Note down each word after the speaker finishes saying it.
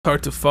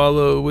Hard to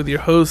Follow with your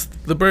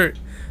host, The Burt.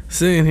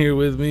 Sitting here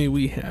with me,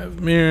 we have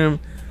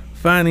Miriam,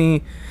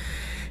 Fani,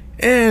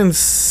 and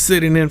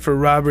sitting in for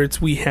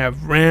Roberts, we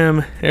have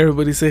Ram.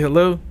 Everybody say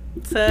hello.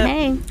 What's up?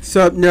 Hey. What's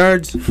up,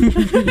 nerds?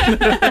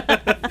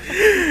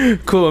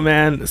 Cool,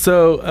 man.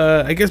 So,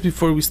 I guess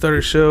before we start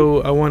our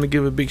show, I want to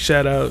give a big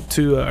shout out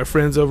to our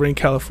friends over in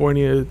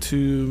California,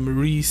 to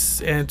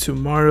Maurice and to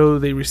Maro.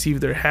 They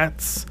received their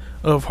hats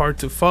of Hard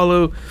to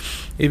Follow.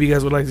 If you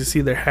guys would like to see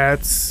their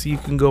hats, you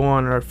can go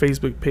on our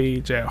Facebook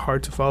page at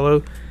Hard to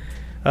Follow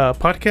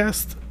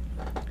podcast.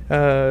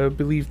 I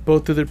believe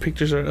both of their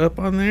pictures are up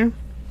on there.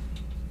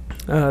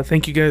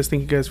 Thank you guys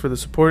for the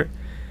support.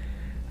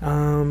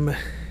 And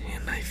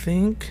I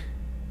think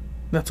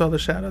that's all the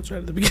shout outs right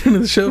at the beginning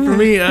of the show for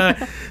me.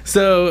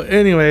 So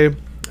anyway,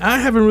 I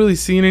haven't really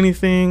seen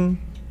anything.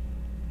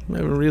 I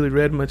haven't really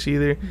read much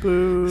either.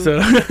 Boo. So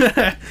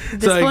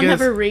This one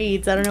never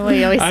reads. I don't know why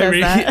he always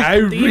says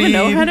that. Do you even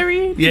know how to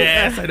read?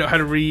 Yes, I know how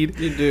to read.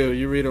 You do.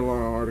 You read a lot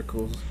of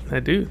articles. I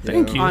do.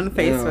 Thank you. On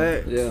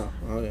Facebook. Yeah.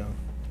 Oh,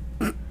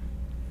 yeah.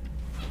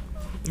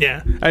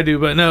 Yeah, I do.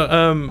 But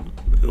no,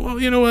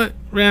 well, you know what,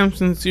 Ram,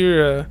 since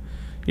you're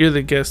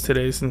the guest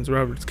today, since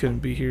Roberts couldn't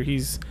be here,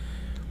 he's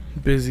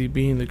busy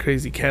being the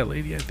crazy cat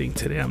lady, I think,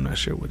 today. I'm not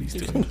sure what he's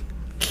doing.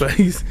 But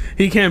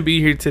he can't be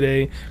here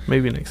today.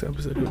 Maybe next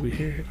episode he'll be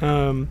here.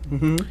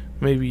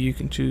 Maybe you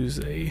can choose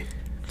a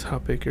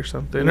topic or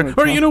something.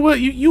 Or you know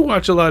what? You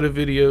watch a lot of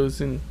videos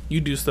and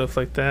you do stuff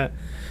like that.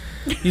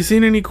 You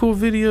seen any cool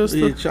videos?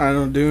 I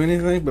don't do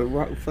anything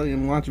but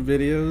fucking watch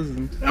videos.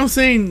 And I'm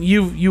saying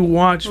you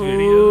watch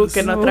videos.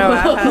 Que no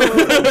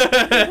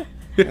trabaja.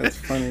 that's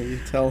funny. You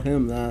tell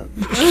him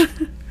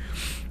that.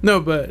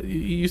 No, but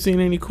you seen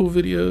any cool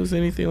videos,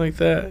 anything like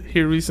that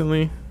here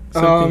recently?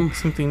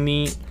 Something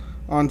neat.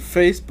 On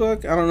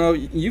Facebook, I don't know.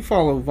 You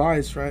follow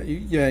Vice, right?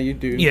 You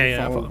do.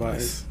 Yeah, I follow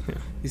Vice. Yeah.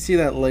 You see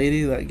that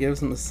lady that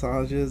gives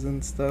massages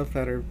and stuff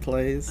at her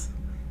plays?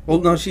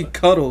 Well, no, she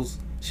cuddles.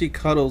 She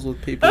cuddles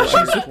with people. At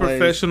She's her a plays.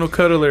 professional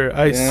cuddler.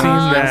 I've seen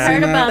I that.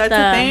 heard about That's a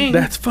that. thing.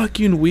 That's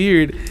fucking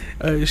weird.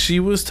 She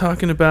was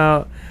talking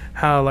about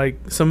how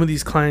like some of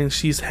these clients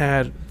she's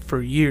had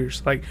for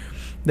years, like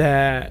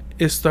that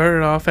it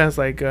started off as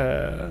like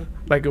a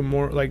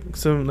more like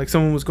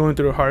someone was going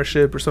through a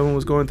hardship or someone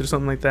was going through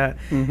something like that,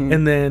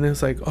 and then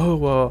it's like, oh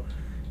well,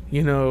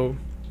 you know,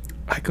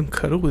 I can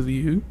cuddle with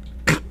you,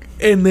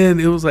 and then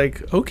it was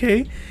like,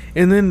 okay,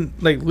 and then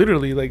like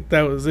literally like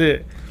that was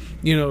it.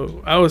 You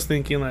know, I was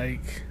thinking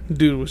like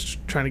dude was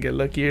trying to get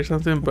lucky or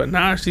something, but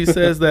now she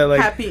says that like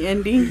Happy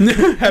ending.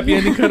 happy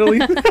ending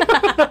cuddling.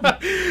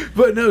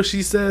 But no,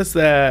 she says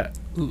that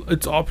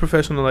it's all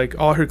professional, like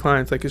all her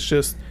clients, like it's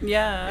just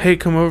hey,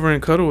 come over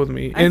and cuddle with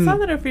me. I saw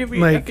that a few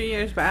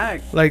years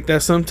back. Like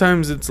that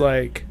sometimes it's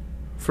like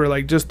for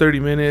like just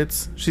 30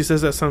 minutes. She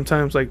says that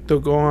sometimes like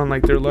they'll go on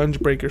like their lunch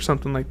break or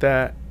something like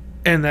that,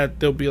 and that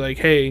they'll be like,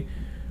 hey,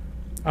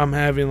 I'm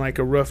having like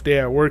a rough day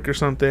at work or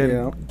something.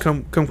 Yeah.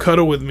 Come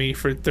cuddle with me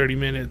for 30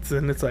 minutes.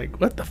 And it's like,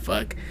 what the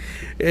fuck?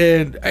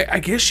 And I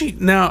guess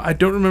now I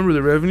don't remember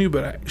the revenue,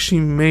 but she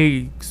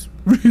makes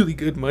really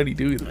good money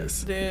doing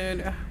this.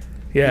 Dude.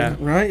 Yeah.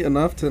 Right?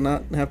 Enough to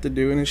not have to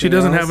do anything. She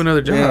doesn't else. have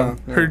another job.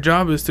 Yeah. Her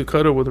job is to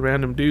cuddle with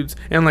random dudes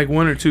and like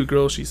one or two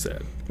girls, she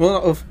said.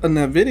 Well, in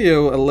that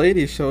video, a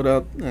lady showed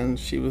up and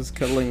she was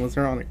cuddling with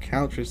her on a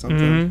couch or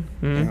something.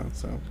 Yeah,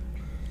 so.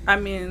 I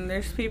mean,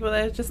 there's people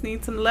that just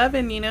need some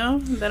loving, you know?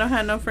 They don't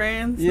have no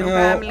friends, You no know,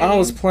 family. I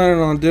was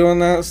planning on doing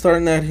that,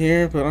 starting that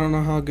here, but I don't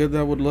know how good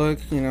that would look.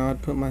 You know,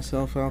 I'd put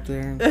myself out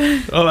there.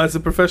 Oh, as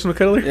a professional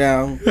cuddler?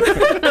 Yeah,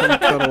 come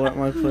cuddle at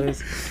my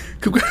place.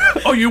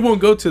 Oh, you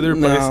won't go to their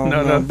place?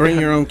 No. Bring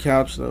your own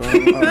couch, though. I'll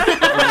do it on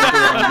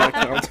my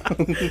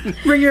couch.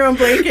 Bring your own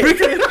blanket.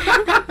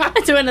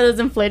 It's one of those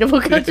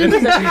inflatable couches.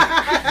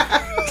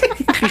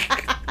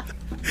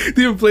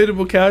 The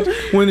inflatable couch,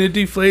 when it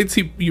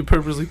deflates, you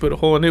purposely put a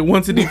hole in it.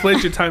 Once it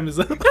deflates, your time is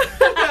up.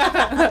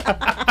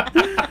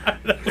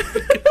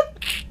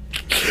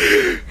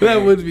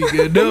 That would be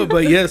good. No,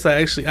 but yes,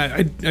 I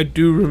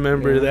do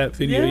remember that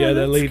video. Yeah,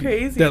 that lady.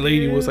 Crazy, that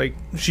lady dude. was like,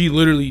 she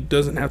literally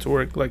doesn't have to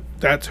work. Like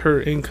that's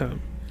her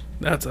income.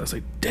 I was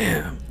like,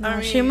 damn.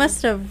 She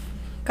must have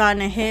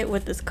gotten a hit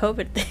with this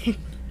COVID thing.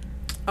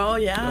 Oh,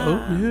 yeah.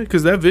 Oh yeah,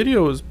 because that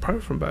video was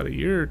probably from about a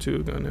year or two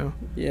ago now.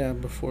 Yeah,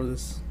 before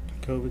this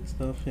COVID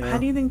stuff. Yeah. How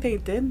do you think they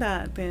did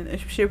that then?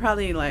 She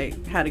probably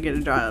like had to get a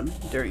job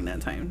during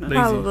that time.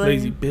 No?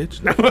 Lazy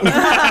bitch. No.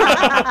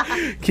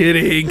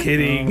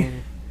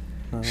 Kidding.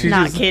 She's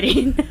Not just-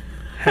 kidding.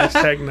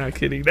 Hashtag not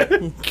kidding.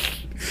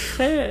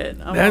 Shit.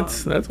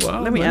 That's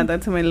wild. Let me man. add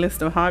that to my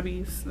list of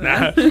hobbies.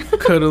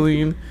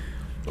 Cuddling.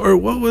 Or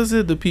what was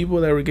it? The people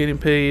that were getting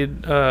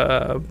paid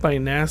by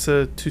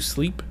NASA to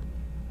sleep?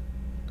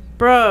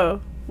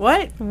 Bro,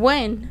 what?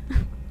 When?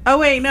 Oh,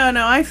 wait, no,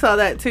 I saw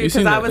that too.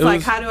 Because I was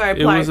like, how do I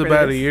apply It was for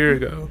about this? a year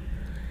ago.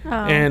 Oh.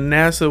 And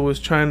NASA was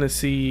trying to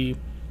see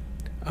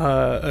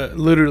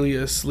literally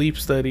a sleep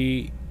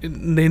study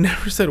they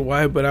never said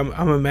why, but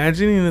I'm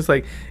imagining it's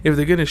like if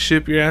they're gonna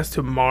ship your ass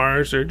to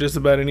Mars or just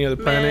about any other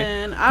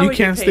planet, you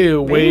can't stay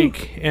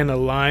awake and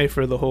alive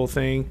for the whole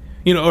thing,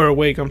 or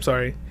awake. I'm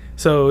sorry.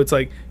 So it's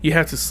like you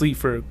have to sleep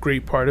for a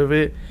great part of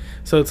it.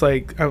 So it's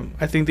like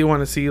I think they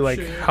want to see like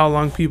how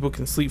long people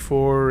can sleep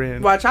for,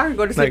 and watch. I can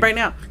go to sleep right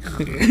now.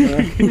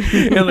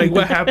 And like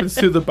what happens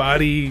to the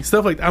body,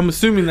 stuff like. I'm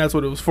assuming that's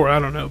what it was for. I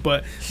don't know,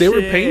 but they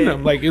were paying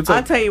them like it's.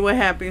 I'll tell you what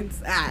happens.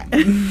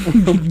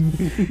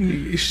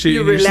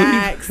 You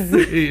relax.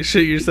 You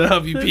shit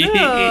yourself. You pee. Give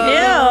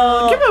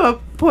him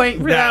a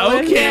point for that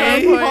one.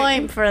 Okay, a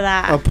point for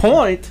that. A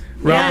point.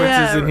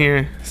 Roberts isn't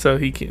here, so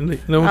he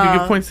can't. No one can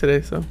get points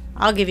today. So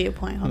I'll give you a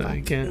point. Hold on.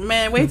 You can't.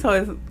 Man, wait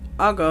till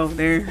I'll go over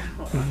there.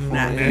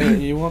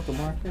 You want the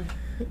marker?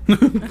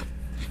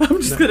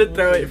 I'm just gonna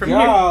throw it from here.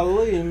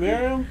 Golly,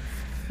 Miriam.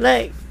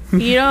 Look,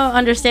 you don't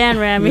understand,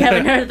 Ram. You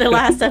haven't heard the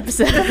last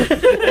episode.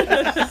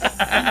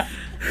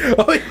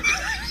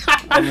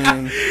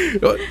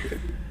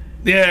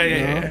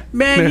 Yeah.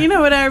 Man, you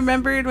know what I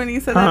remembered when you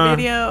said that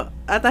video?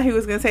 I thought he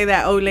was gonna say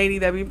that old lady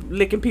that be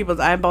licking people's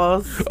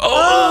eyeballs.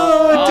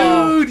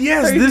 Oh, dude,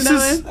 yes. This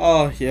is.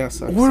 Oh,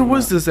 yes. Where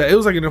was this at? It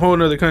was like in a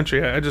whole other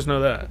country. I just know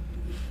that.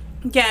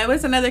 Yeah, it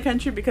was another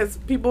country because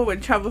people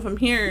would travel from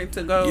here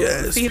to go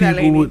see that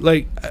lady. Would,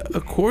 like,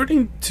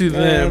 according to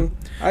them,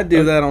 I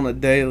do that on a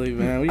daily,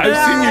 man. I've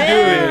seen you do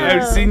it.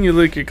 I've seen you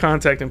lick your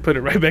contact and put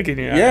it right back in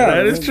your eye. Yeah,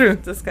 that is true.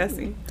 It's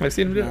disgusting. I've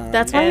seen him do it.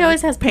 That's why he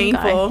always has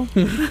painful.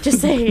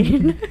 Just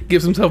saying.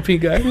 Gives himself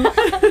pink eye.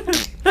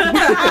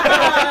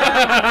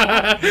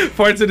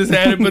 Farts in his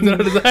head and puts it on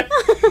his eye.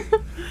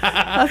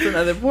 That's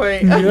another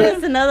point.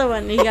 That's another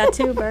one. You got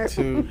two, Bert.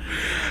 Two.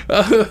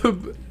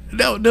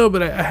 No,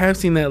 but I have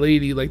seen that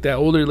lady, like that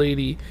older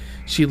lady.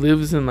 She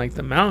lives in like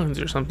the mountains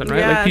or something, right?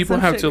 Yeah, like people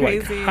have to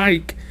crazy. like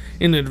hike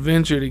an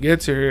adventure to get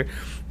to her.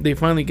 They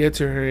finally get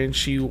to her, and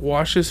she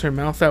washes her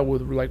mouth out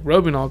with like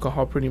rubbing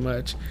alcohol, pretty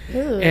much.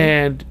 Ooh.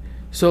 And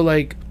so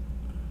like,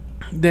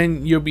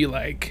 then you'll be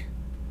like,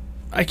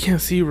 I can't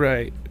see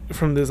right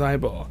from this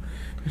eyeball,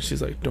 and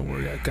she's like, don't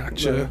worry, I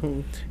gotcha.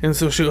 And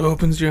so she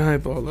opens your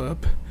eyeball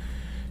up,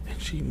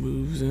 and she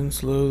moves in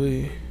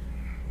slowly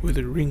with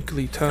her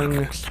wrinkly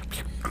tongue.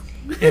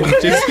 And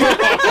just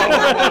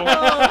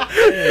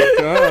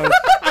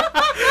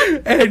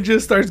and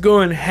just starts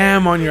going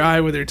ham on your eye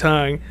with her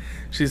tongue.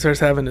 She starts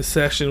having a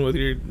session with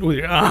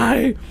your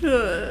eye,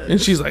 and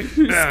she's like,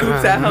 scoops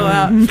that hoe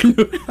out.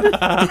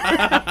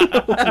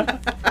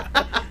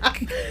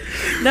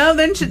 No,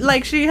 then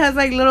she has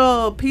like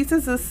little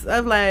pieces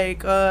of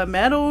like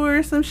metal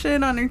or some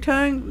shit on her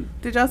tongue.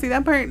 Did y'all see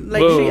that part?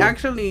 Like she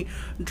actually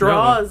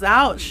draws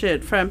out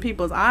shit from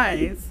people's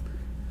eyes.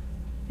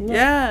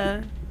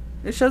 Yeah.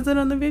 It shows it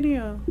on the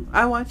video.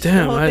 I watched the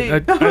whole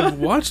thing. I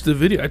watched the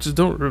video. I just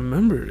don't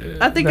remember it.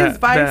 I think it's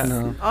Vice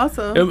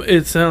also.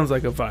 It sounds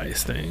like a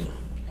Vice thing.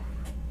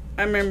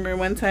 I remember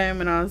one time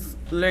when I was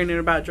learning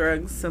about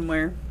drugs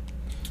somewhere.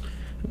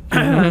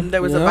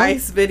 There was a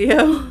Vice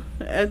video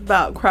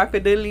about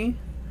crocodile.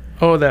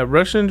 Oh, that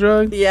Russian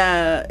drug?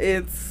 Yeah,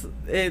 it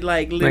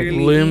like literally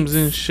like limbs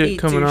and shit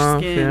coming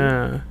off. Skin.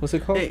 Yeah. What's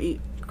it called?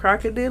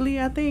 Crocodile,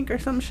 I think, or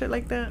some shit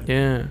like that.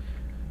 Yeah.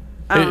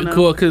 I don't know.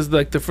 Cool, because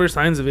like the first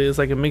signs of it is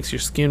like it makes your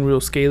skin real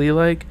scaly,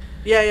 like.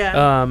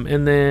 Yeah.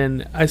 And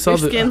then I saw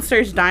your skin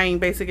starts dying,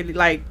 basically,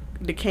 like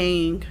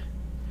decaying.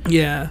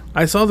 Yeah,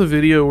 I saw the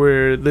video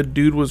where the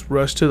dude was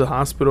rushed to the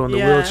hospital in the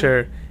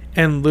wheelchair,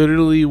 and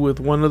literally with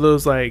one of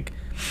those like,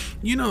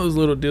 those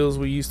little deals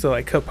we used to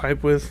like cut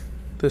pipe with,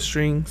 the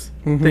strings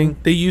thing.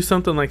 They used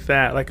something like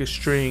that, like a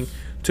string,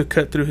 to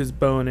cut through his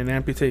bone and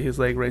amputate his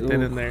leg right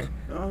then and there.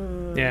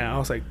 Yeah, I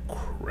was like,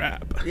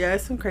 crap. Yeah,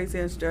 it's some crazy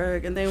ass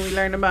drug. And then we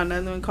learned about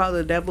another one called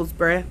the devil's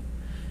breath.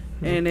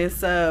 And it's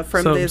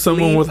from this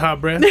someone leaf. with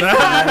hot breath.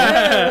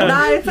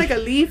 Nah, it's like a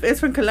leaf. It's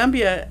from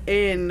Colombia.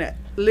 And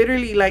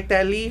literally like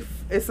that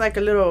leaf, it's like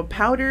a little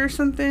powder or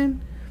something.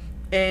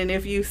 And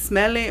if you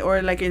smell it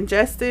or like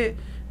ingest it,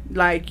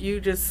 like you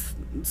just,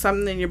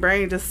 something in your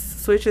brain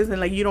just switches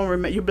and like you don't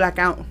remember, you black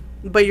out.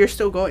 But you're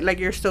still going, like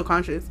you're still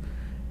conscious.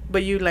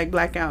 But you like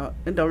black out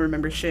and don't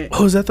remember shit.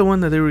 Oh, is that the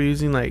one that they were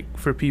using like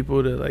for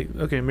people to like?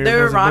 Okay, Mary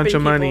has a bunch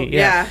of money. People.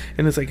 Yeah,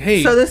 and it's like,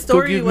 hey, so the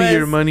story go give me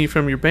your money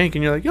from your bank,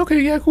 and you're like,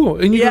 okay, yeah, cool,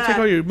 and you go take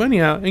all your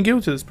money out and give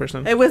it to this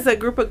person. It was a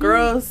group of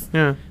girls.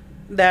 Yeah.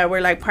 That were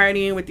like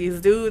partying with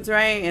these dudes,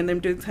 right? And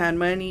them dudes had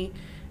money,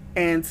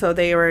 and so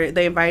they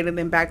invited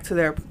them back to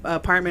their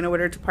apartment or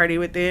whatever to party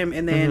with them,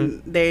 and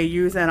then they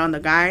used that on the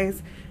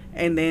guys.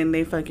 And then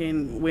they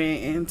fucking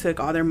went and took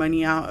all their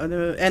money out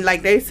of and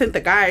like they sent the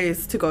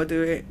guys to go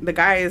do it. The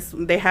guys,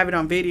 they have it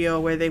on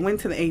video where they went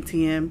to the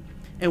ATM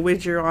and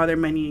withdrew all their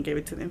money and gave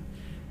it to them.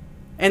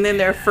 And then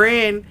their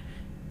friend,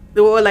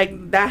 well,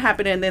 like that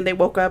happened, and then they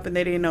woke up and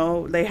they didn't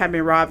know they had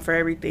been robbed for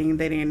everything.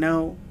 They didn't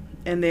know.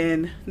 And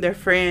then their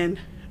friend,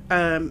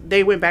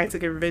 they went back to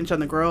get revenge on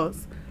the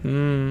girls,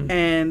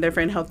 and their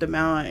friend helped them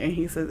out, and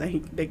he said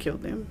that they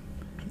killed them.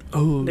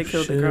 Oh, they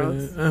killed the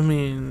girls. I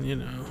mean,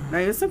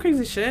 like it's some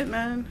crazy shit,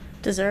 man.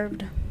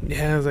 deserved.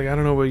 Yeah, I was like, I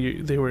don't know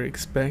what they were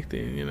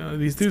expecting. You know,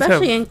 these dudes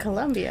especially in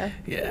Colombia.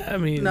 Yeah, I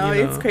mean, no,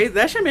 it's crazy.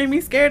 That shit made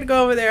me scared to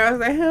go over there. I was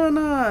like, hell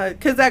no,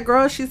 because that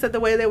girl, she said the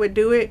way they would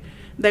do it,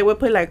 they would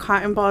put like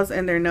cotton balls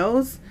in their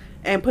nose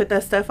and put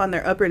that stuff on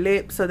their upper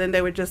lip. So then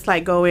they would just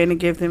like go in and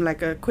give them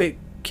like a quick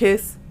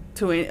kiss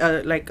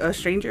to like a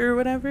stranger or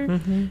whatever.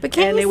 Mm-hmm. But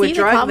can't they you would see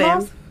drug the them.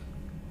 balls?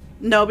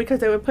 No, because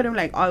they would put them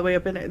like all the way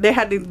up in there. They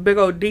had these big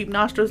old deep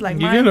nostrils like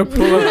mine. You're gonna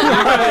pull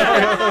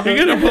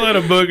out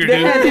a booger, They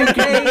dude. had their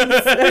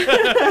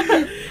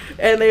games.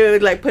 And they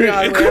would like put it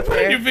all the way up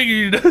there. You figure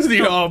you just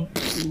need all.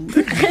 Put a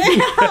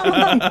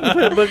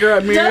booger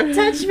on me. Don't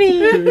touch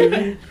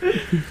me.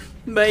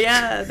 But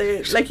yeah,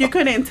 they like you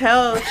couldn't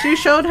tell. She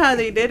showed how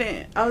they did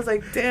it. I was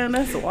like, damn,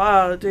 that's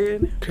wild,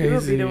 dude. People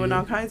Crazy. be doing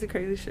all kinds of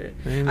crazy shit.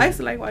 I used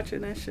to like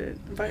watching that shit.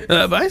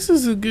 Vice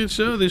is a good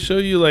show. They show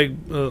you like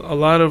a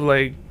lot of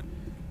like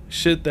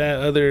shit that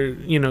other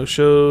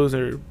shows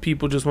or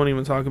people just won't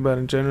even talk about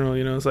in general.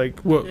 It's like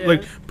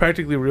like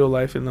practically real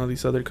life in all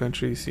these other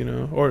countries,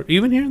 or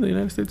even here in the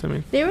United States. I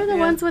mean, they were the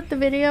ones with the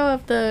video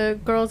of the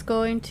girls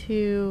going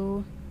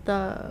to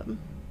the,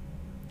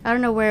 I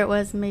don't know where it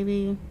was,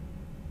 maybe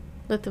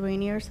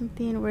Lithuania or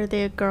something, where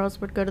the girls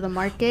would go to the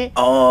market.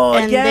 Oh,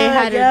 and they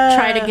had to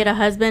try to get a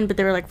husband, but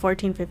they were like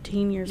 14,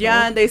 15 years old.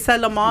 Yeah, and they sell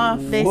them off.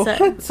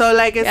 So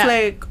like it's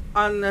like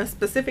on a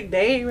specific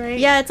day, right?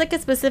 Yeah, it's like a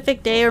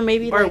specific day or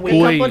maybe or like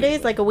a couple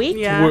days, like a week.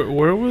 Yeah.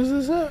 Where was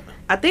this at?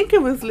 I think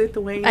it was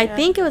Lithuania. I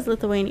think it was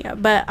Lithuania.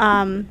 But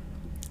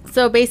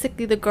so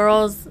basically the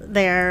girls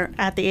there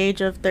at the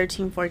age of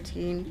 13,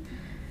 14,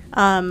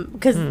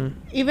 because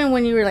even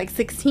when you were like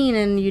 16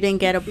 and you didn't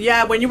get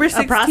when you were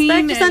 16 a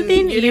prospect or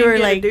something, you were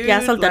like,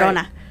 solterona.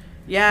 Like,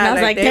 yeah, I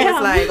was like, they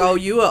was like, oh,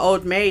 you an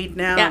old maid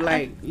now. Yeah.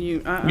 Like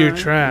you, you're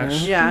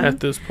trash. Yeah. At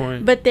this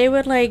point. But they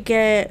would like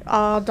get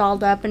all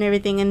dolled up and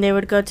everything, and they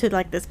would go to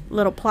like this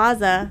little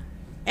plaza,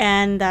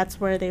 and that's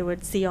where they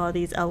would see all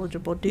these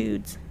eligible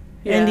dudes.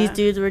 Yeah. And these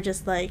dudes were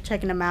just like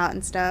checking them out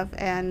and stuff,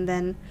 and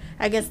then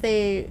I guess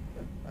they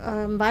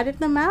invited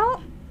them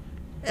out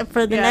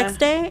for the next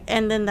day,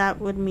 and then that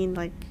would mean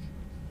like.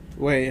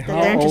 Wait,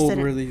 how old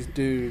were these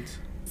dudes?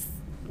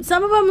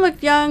 Some of them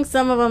looked young,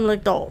 some of them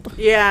looked old.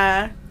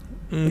 Yeah.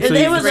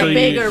 It was a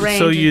bigger range.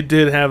 So you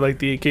did have like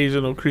the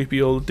occasional creepy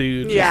old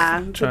dude.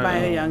 To buy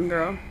a young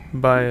girl.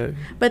 But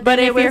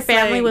if your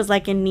family was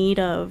like in need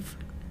of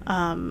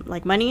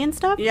like money and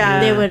stuff,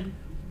 they would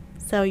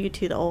sell you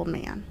to the old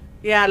man.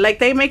 Yeah, like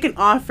they make an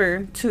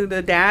offer to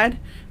the dad,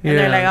 and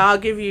they're like, "I'll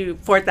give you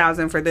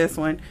 $4,000 for this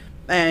one,"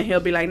 and he'll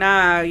be like,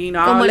 "Nah,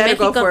 I'll let it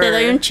go for." Te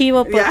doy un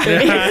chivo por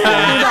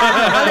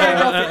I'll let it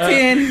go for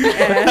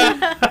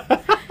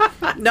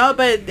 10. No,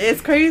 but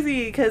it's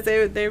crazy because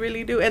they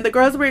really do, and the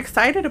girls were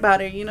excited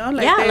about it.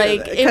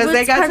 Because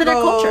they got to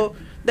go.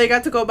 They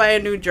got to go buy a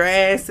new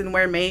dress and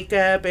wear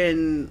makeup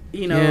and,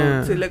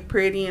 to look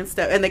pretty and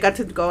stuff. And they got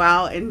to go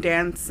out and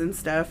dance and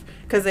stuff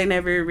because they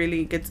never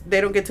really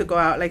they don't get to go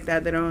out like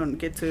that. They don't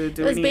get to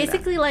do anything. It was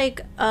basically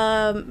like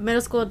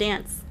middle school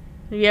dance.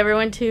 Have you ever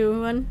went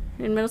to one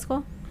in middle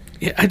school?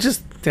 Yeah, I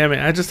just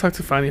talked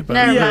to Fanny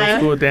about middle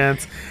school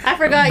dance. I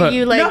forgot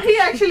you like. No, he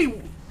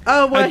actually.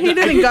 Oh, well, he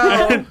didn't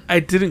go. I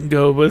didn't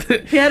go, but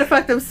he had a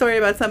fucked up story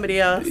about somebody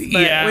else.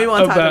 But we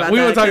won't talk about that. We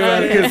won't talk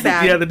about it because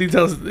the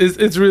details.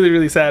 It's really,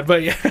 really sad.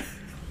 But yeah.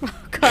 Oh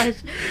gosh.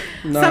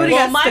 Somebody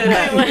got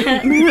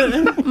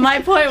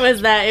my point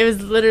was that it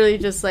was literally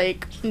just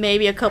like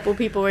maybe a couple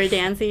people were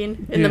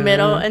dancing in the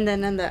middle, and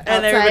then on the outside,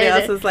 and everybody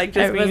else was like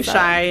just being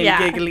shy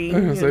and giggly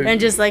and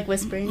just like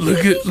whispering.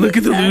 Look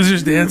at the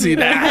losers dancing.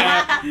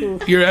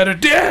 You're at a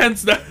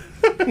dance.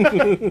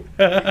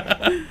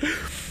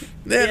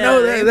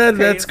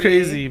 That's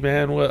crazy,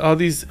 man. What all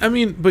these? I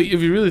mean, but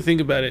if you really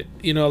think about it,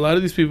 a lot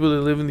of these people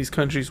that live in these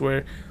countries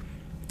where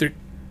they're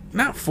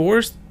not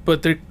forced,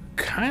 but they're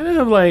kind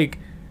of like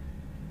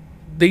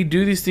they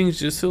do these things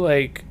just to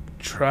like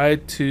try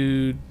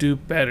to do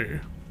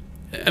better.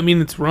 I mean,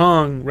 it's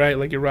wrong, right?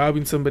 Like you're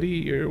robbing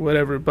somebody or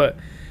whatever, but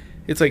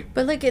it's like.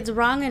 But like it's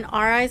wrong in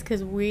our eyes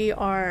because we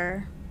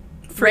are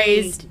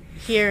raised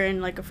here in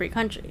like a free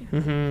country.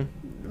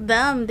 Mm-hmm.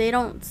 Them, they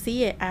don't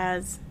see it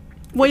as.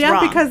 Well, yeah,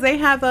 wrong. because they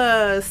have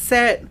a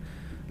set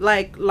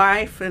like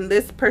life, and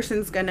this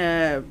person's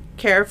gonna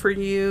care for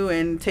you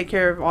and take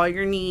care of all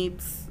your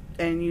needs,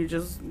 and you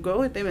just go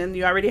with them, and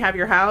you already have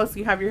your house,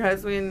 you have your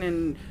husband,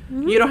 and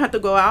you don't have to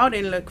go out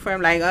and look for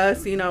him like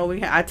us.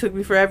 I took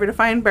me forever to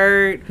find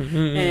Bert,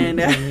 and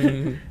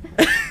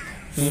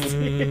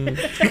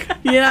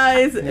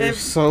it's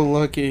so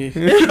lucky.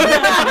 There's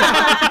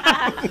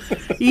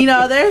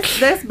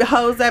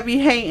hoes that be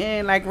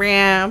hating like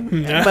Ram,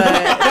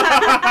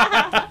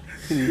 but.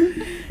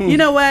 You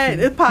know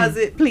what? Pause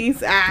it, please.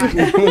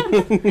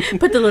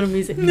 Put the little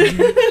music.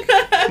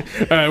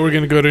 All right, we're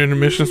gonna go to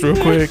intermissions real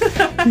quick.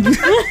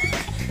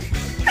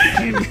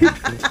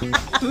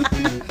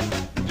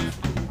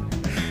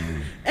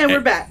 And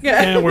we're back.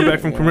 And we're back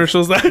from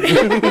commercials. You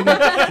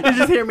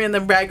just hear me in the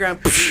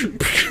background.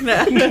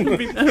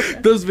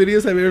 Those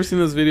videos, have you ever seen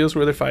those videos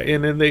where they're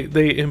fighting and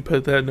they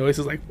input that noise?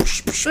 It's like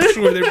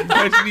where they're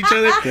punching each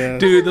other? Yeah.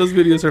 Dude, those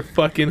videos are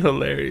fucking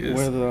hilarious.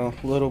 Where the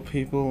little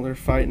people, they're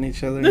fighting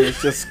each other and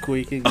it's just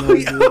squeaking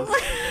noises.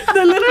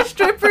 The little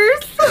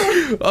strippers.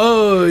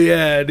 Oh,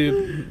 yeah,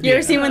 dude. You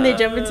ever seen when they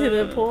jump into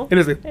the pool? And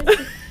it's like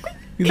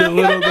the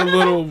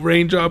little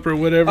raindrop or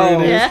whatever Oh.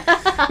 it is.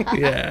 Yeah.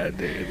 Yeah,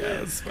 dude,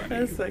 that was funny.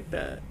 That's like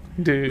that.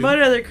 Dude. What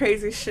other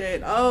crazy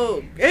shit?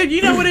 Oh, and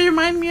you know what it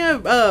reminded me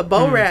of?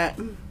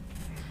 Borat.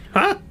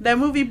 Huh? That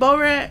movie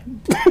Borat.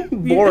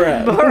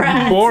 Borat.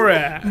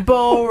 Borat.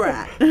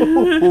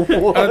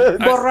 Borat. What?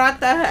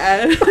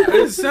 Borata.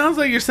 It sounds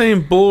like you're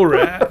saying bull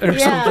rat or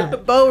Yeah. something.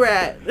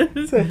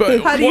 Borat.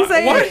 But How do you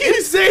say why it? do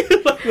you say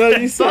it like No,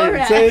 you say it.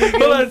 Borat. Say it Hold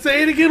again. on,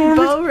 say it again. One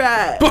more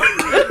time. Borat.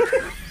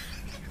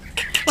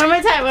 One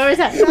more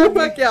time.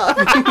 Fuck y'all.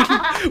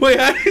 Wait,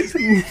 how do you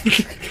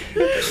say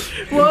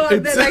Well,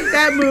 It's- like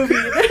that movie.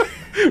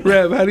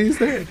 Rev, how do you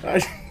say it?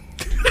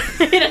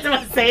 He doesn't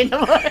want to say it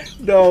no more.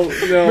 No.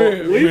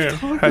 Man, We've man,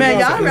 talked how do Man, you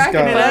y'all say it?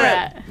 racking it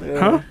up. Borat.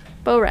 Huh?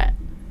 Borat.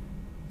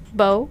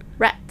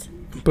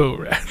 Borat. Bull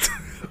rat.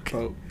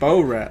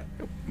 Borat.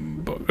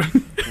 Bo-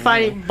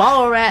 Fighting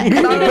ball rat.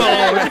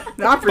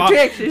 Not for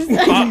Texas.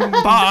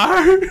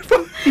 Bar.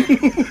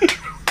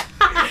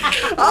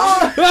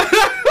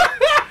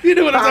 You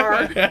know what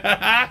I'm talking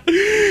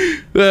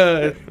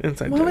about?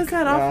 Inside What joke. was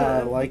that off I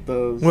of? like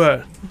those.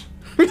 What?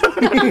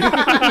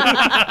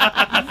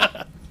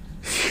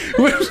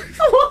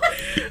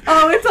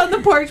 Oh, it's on the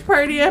Porch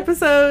Party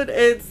episode.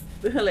 It's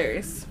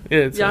hilarious. Yeah,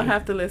 it's Y'all funny.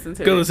 have to listen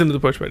to Go it. listen to the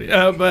porch party.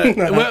 But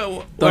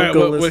Don't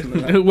go listen to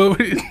that. what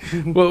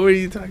were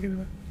you talking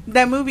about?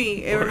 That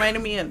movie, it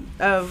reminded me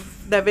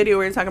of that video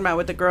we were talking about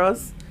with the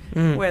girls,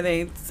 Mm. where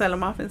they sell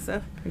them off and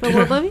stuff. But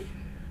what movie?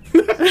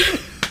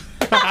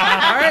 All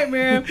right,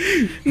 Miriam.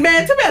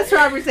 Man, too bad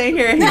Robert's ain't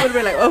here. He would have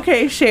been like,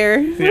 okay, share.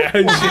 Yeah,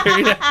 sure.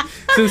 Yeah.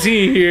 Since he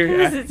ain't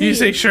here, Since you he-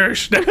 say sure.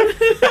 She's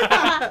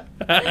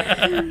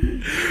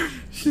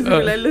gonna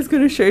be like, let's go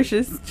to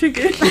Church's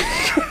Chicken.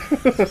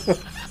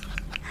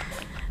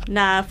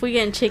 Nah, if we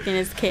getting chicken,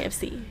 it's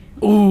KFC.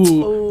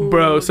 Ooh,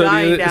 bro. Ooh, So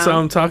dying down. so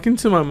I'm talking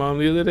to my mom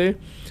the other day,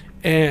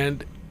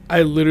 and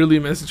I literally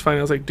messaged Fanny.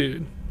 I was like,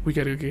 dude, we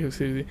gotta go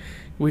KFC.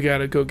 We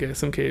gotta go get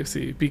some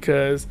KFC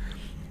because.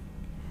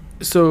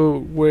 So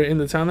we're in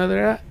the town that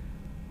they're at.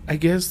 I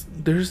guess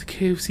there's a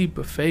KFC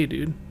buffet,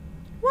 dude.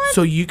 What?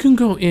 So you can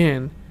go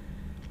in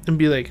and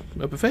be like,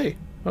 a buffet.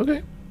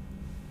 Okay.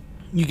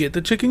 You get the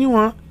chicken you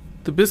want,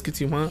 the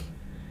biscuits you want,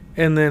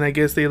 and then I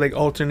guess they like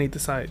alternate the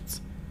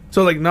sides.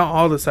 So like not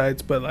all the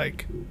sides, but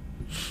like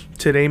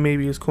today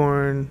maybe is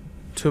corn.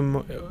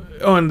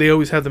 Oh, and they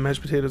always have the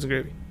mashed potatoes and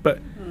gravy. But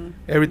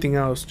everything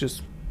else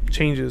just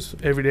changes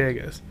every day, I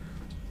guess.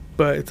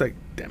 But it's like,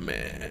 damn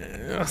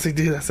man. I was like,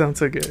 dude, that sounds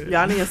so good.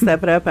 Y'all need to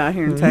step it up out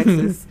here in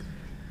Texas.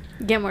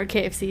 Get more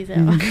KFCs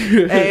out.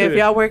 Hey, if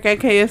y'all work at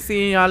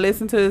KFC and y'all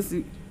listen to us,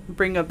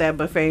 bring up that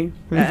buffet.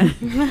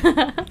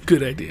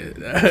 Good idea.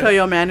 Tell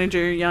your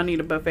manager y'all need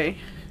a buffet.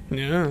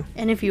 Yeah.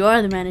 And if you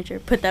are the manager,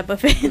 put that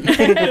buffet in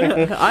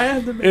there. I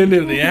have the And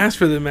if they ask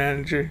for the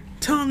manager,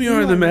 tell them you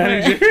are the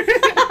manager.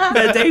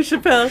 that Dave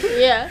Chappelle.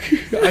 Yeah.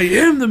 I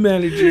am the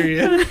manager,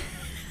 yeah.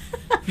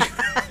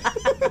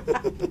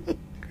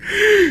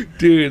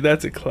 Dude,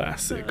 that's a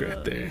classic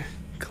right there.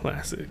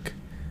 Classic.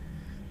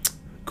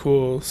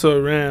 Cool. So,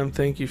 Ram,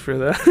 thank you for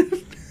that.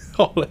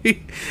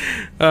 Holy.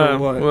 For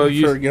what? Well, I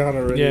you. forgot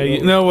already. Yeah,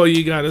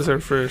 you got us our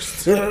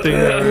first thing that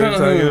we were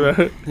talking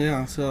about.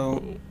 Yeah,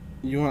 so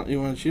you want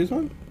to choose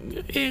one?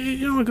 Yeah,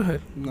 you know what? Go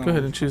ahead. No. Go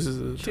ahead and choose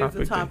the Choose topic.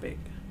 the topic.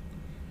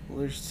 Well,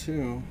 there's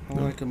two. I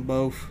like them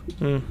both.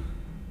 then.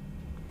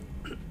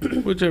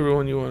 Whichever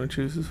one you want to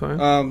choose is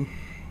fine.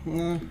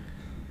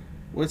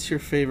 What's your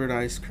favorite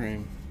ice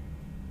cream?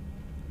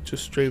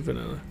 Just straight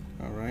vanilla.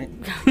 All right.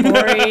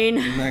 Boring.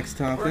 Next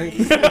topic.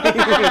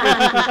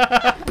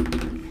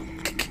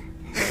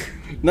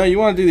 No, you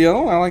want to do the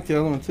other one? I like the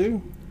other one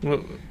too.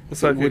 What's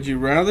So that? would you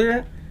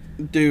rather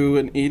do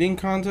an eating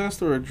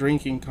contest or a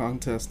drinking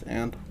contest,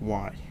 and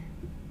why?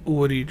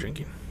 What are you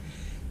drinking?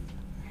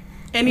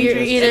 Any You're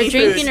drink, either any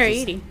drinking food. or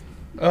eating.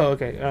 Oh,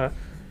 okay.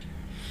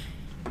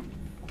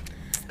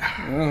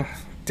 Oh,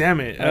 Damn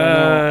it. I don't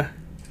know.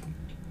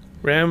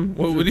 Ram,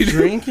 what would you do?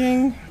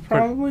 drinking?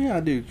 Probably. I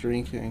do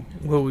drinking.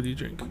 What would you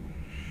drink?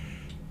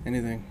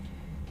 Anything.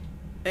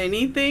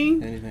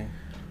 Anything? Anything.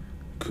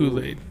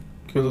 Kool-Aid.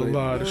 With a Kool-Aid.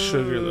 lot of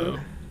sugar, though.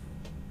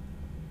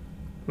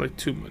 Like,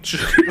 too much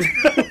sugar.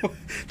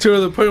 To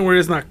the point where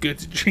it's not good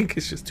to drink,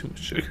 it's just too much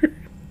sugar.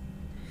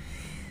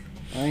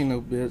 I ain't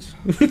no bitch.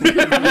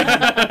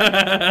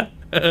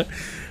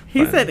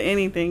 He said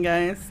anything,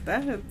 guys.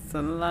 That's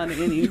a lot of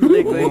any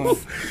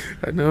liquids.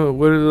 I know.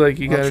 What are like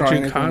you I'll gotta try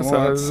drink anything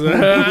hot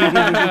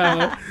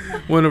sauce?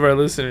 One of our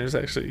listeners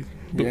actually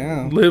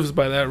Yeah. lives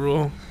by that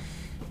rule.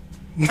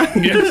 I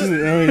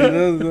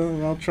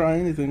mean, I'll try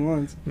anything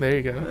once. There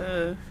you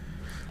go.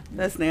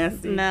 That's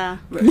nasty. Nah.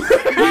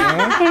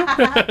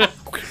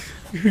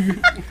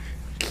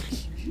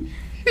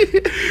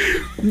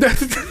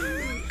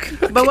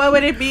 But what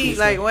would it be?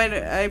 Like, what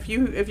if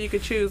you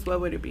could choose?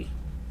 What would it be?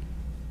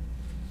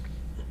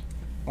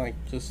 Like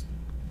just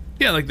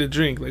Yeah, like the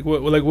drink. Like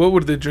what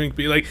would the drink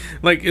be? Like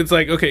it's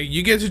like, okay,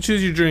 you get to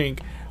choose your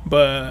drink,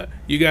 but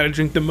you got to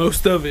drink the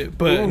most of it.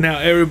 But Ooh. now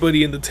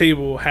everybody in the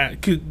table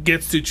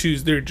gets to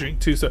choose their drink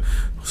too.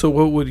 So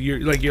what would you're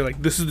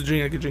like, this is the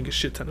drink, I could drink a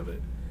shit ton of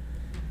it.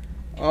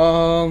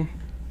 I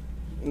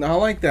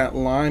like that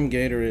lime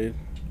Gatorade.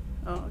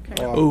 Oh,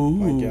 okay. Oh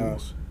my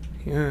gosh.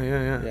 Yeah.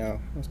 Yeah,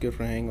 that's good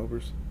for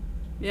hangovers.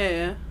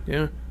 Yeah.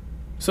 Yeah.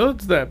 So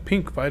it's that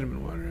pink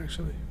vitamin water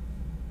actually.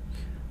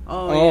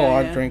 Oh, yeah.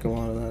 I'd drink a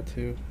lot of that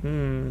too.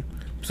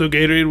 So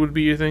Gatorade would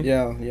be your thing?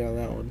 Yeah,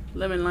 that one.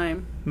 Lemon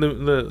lime.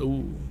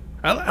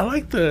 I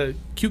like the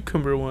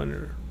cucumber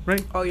one,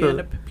 right? Oh yeah,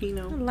 the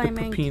pepino. The Lime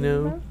and pepino.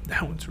 cucumber.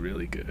 That one's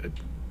really good.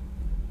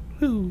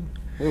 Ooh.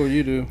 What would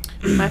you do?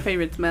 My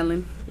favorite's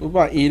melon. What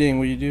about eating?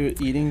 Would you do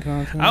an eating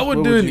contest? I would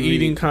What do an you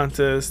eating eat?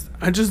 contest.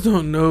 I just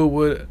don't know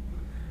what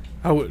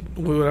I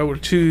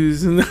would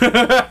choose. You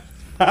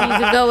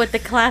could go with the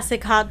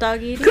classic hot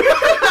dog eating.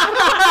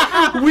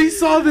 We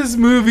saw this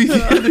movie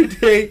the other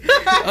day.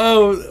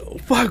 Oh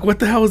fuck! What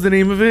the hell was the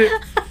name of it?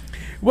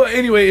 Well,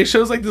 anyway, it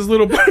shows like this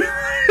little part.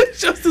 It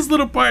shows this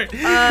little part.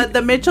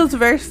 The Mitchells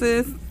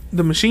versus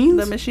The Machines.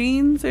 the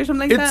Machines or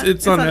something like that.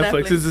 It's on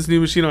Netflix. It's this new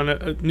machine on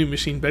a new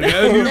machine, but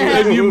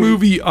a new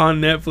movie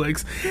on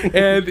Netflix,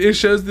 and it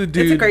shows the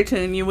dude. It's a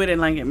cartoon. You wouldn't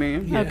like it,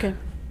 Miriam. Yeah. Okay.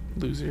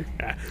 Loser.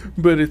 Ah,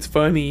 but it's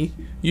funny.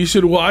 You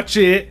should watch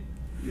it.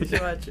 You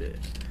should watch it.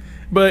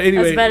 But anyway,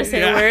 I was about to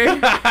say a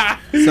word.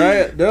 Say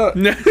it. Do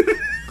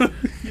it.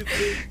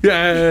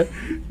 Yeah,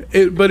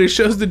 but it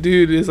shows the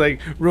dude is like,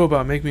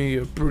 robot, make me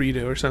a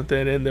burrito or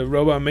something, and the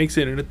robot makes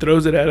it and it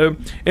throws it at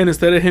him, and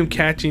instead of him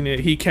catching it,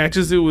 he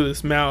catches it with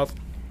his mouth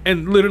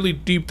and literally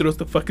deep throws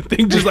the fucking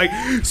thing, just like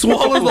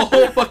swallows the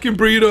whole fucking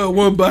burrito in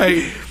one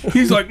bite.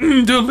 He's like,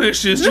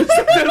 delicious. Just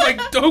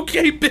like,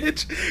 okay,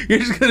 bitch, you're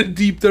just gonna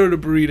deep throw the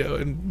burrito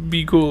and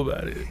be cool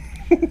about it.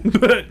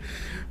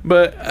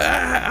 but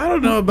I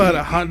don't know about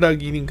a hot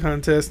dog eating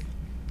contest.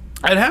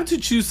 I'd have to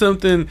choose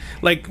something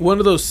like one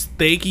of those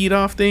steak eat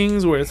off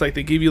things where it's like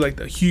they give you like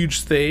the huge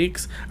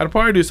steaks. I'd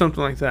probably do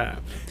something like that.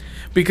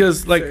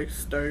 Because like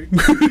Steak.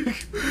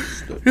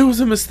 it was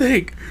a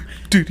mistake.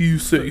 Did you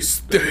say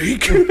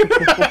steak?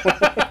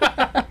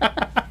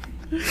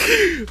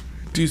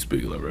 Deuce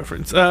Bigelow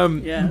reference.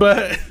 Yeah.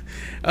 But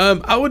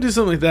I would do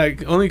something like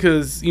that only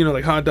because, you know,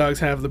 like hot dogs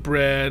have the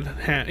bread,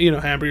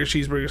 hamburgers,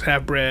 cheeseburgers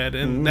have bread,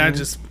 and that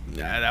just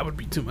that would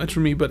be too much for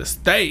me. But a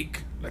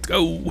steak, let's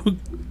go.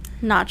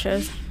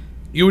 Nachos.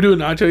 You would do a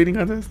nacho eating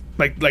contest?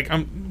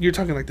 You're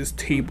talking like this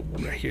table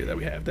right here that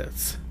we have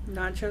that's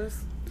Nachos.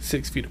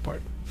 6 feet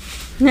apart.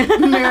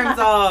 Miriam's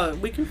all,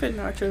 we can fit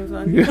nachos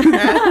on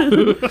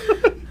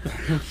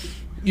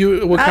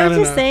you. What I kind was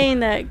of just saying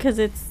that because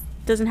it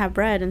doesn't have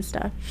bread and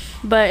stuff.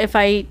 But if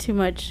I eat too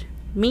much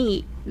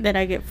meat, then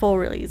I get full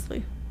really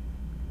easily.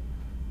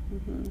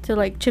 So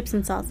like chips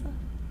and salsa.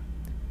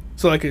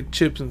 So like a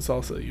chips and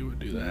salsa, you would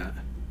do that.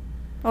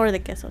 Or the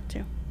queso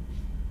too.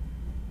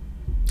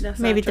 That's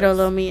Maybe nachos. throw a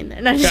little meat in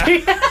there. No, just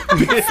kidding.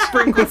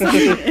 Sprinkle some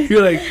meat.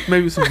 You're like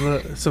maybe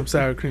some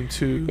sour cream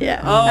too.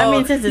 Yeah. Oh, I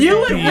mean, since it's you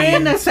there. would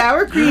win a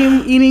sour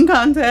cream eating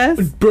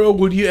contest. Bro,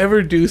 would you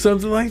ever do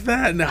something like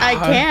that? Nah. I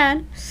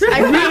can. I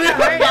really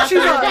hurt She's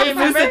after all, a day, is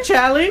this remember? a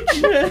challenge?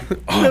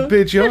 Oh,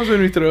 bitch, you almost made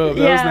me throw up.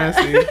 That Yeah. was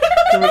nasty.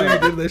 Remember when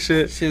you did that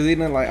shit? She was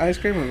eating it like ice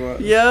cream or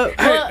what? Yep.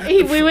 Well,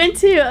 we went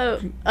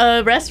to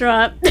a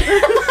restaurant.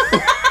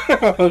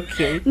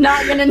 Okay.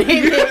 Not gonna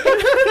name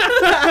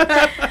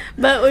it.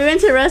 But we went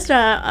to a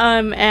restaurant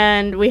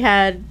and we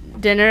had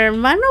dinner. I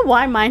don't know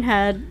why mine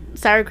had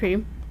sour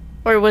cream,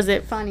 or was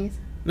it Fanny's?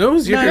 No, it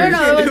was yours.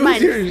 No, it was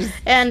mine. yours.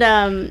 And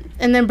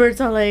then Bert's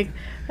all like,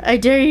 "I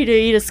dare you to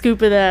eat a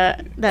scoop of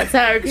that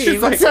sour cream."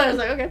 She's like- So I was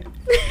like, "Okay."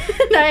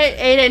 And I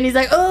ate it, and he's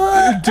like,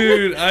 "Oh."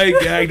 Dude, I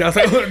gagged. I was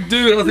like,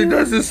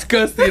 that's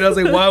disgusting. I was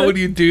like, why would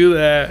you do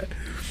that?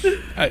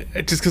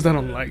 Just because I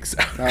don't like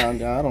sour. I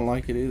don't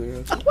like it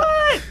either.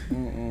 What?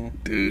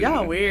 Dude.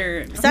 Y'all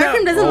weird. Sour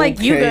cream doesn't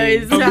like you Okay.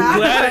 guys. I'm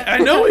glad. I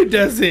know it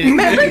doesn't.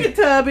 Man, bring a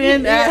tub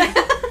in.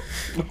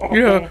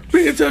 Yeah,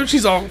 bring it up.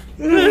 She's all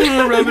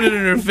rubbing it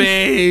in her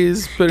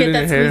face, put Get it in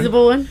that her hair.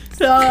 squeezable one.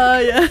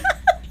 Yeah.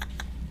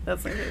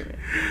 That's my favorite.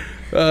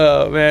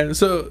 Oh man,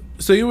 so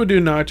you would do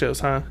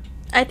nachos, huh?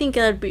 I think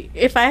it would be,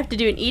 if I have to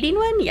do an eating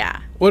one, yeah.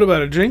 What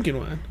about a drinking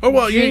one? Oh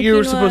well, you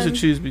were Drinking supposed one. to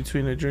choose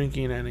between a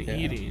drinking and a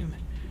eating.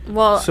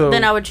 Well, So-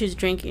 then I would choose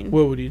drinking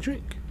What would you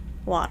drink?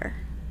 water.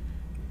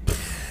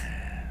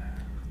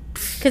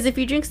 Because if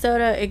you drink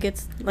soda, it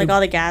gets like all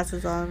the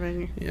gases all over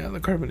you. Yeah, the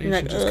carbonation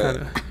Like, just ugh. kind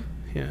of,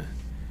 yeah.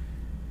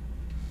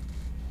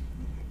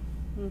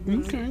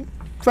 Okay,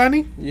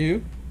 funny.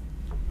 You?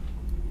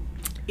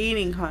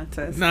 Eating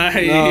contest.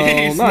 Nice,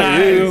 No, not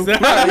nice. you.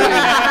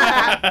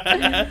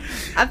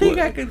 I think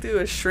I could do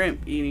a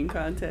shrimp eating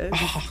contest.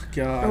 Oh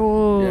God.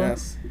 Oh.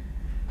 Yes.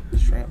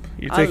 Shrimp.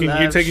 You're I taking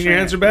love your shrimp.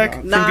 answer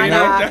back. Nah, From Nah, getting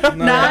nah, knocked out?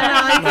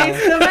 nah, you can't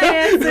steal my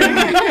answer. You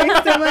can't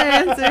steal my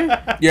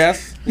answer.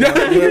 Yes.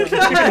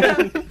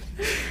 Yeah.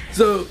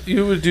 So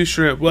you would do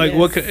shrimp, like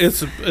what?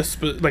 It's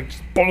like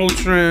boiled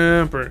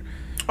shrimp or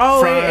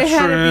it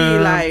had to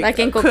be like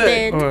in cooked.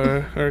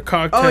 or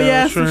cocktail. Oh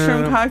yeah, shrimp. some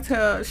shrimp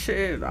cocktail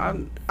shit.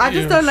 I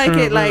just don't like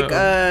it like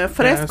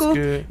fresco.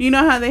 basket. You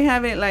know how they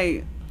have it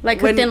like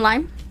cooked in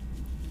lime.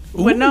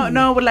 with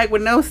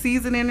with no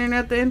seasoning or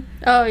nothing.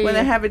 Oh yeah. When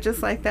they have it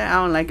just like that, I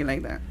don't like it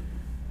like that.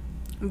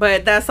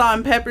 But that salt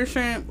and pepper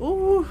shrimp,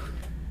 ooh,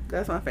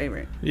 that's my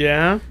favorite.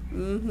 Yeah.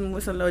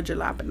 With some little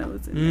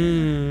jalapenos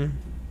in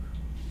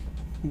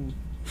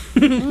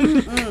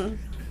Mm.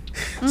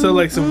 So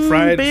like some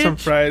fried.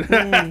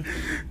 bitch.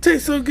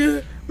 Tastes so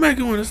good, make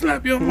you want to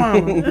slap your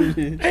mama.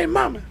 Hey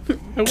mama,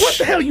 what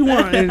the hell you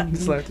want? And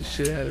slap the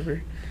shit out of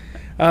her.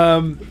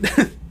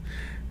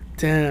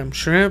 Damn,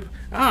 shrimp.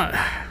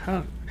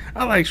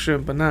 I like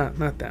shrimp, but not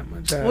that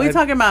much. What are you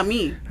talking about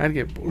me? I'd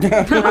get bored.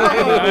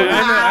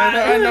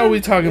 I know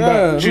we talking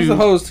about who's you. the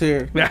host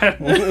here?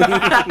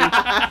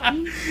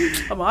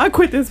 I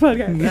quit this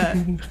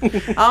podcast.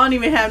 I don't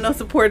even have no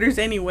supporters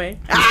anyway.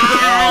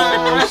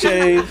 Oh,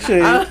 shade.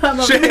 Shade.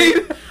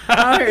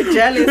 I'm here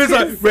jealous. It's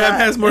like Ram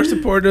has more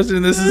supporters,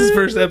 and this is his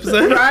first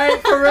episode.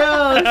 Right, for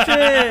real.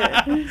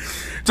 Shit.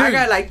 Dude, I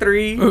got like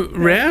 3.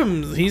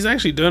 Rams, he's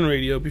actually done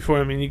radio before.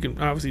 I mean, you can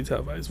obviously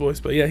tell by his voice,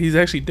 but yeah, he's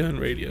actually done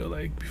radio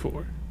like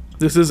before.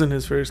 This isn't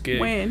his first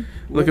gig. When?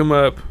 Look him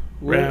up,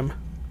 Ram.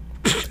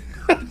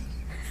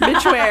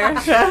 Bitch where?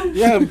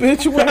 Yeah,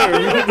 bitch, where?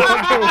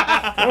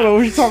 I don't know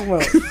what you're talking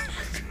about.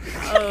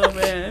 Oh,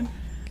 man.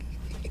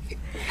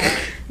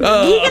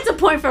 He gets a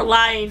point for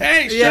lying.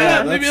 Hey, shut Yeah,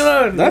 up, leave me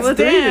alone. That's Well,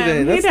 3 damn,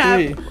 today. he'd That's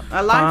have 3.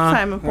 a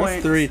lifetime of That's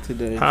points. 3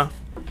 today. Huh?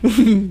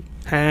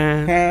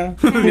 Huh?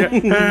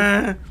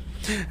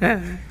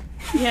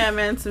 Yeah,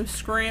 man, some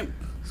shrimp.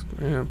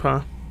 Yeah,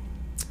 huh?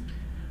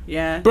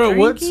 Yeah, Bro,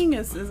 drinking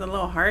is a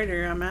little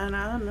harder, man.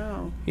 I don't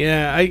know.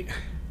 Yeah, I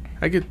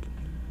could,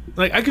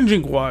 like, I can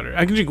drink water.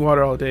 I can drink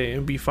water all day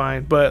and be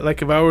fine. But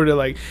like, if I were to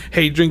like,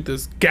 hey, drink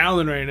this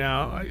gallon right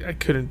now, I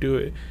couldn't do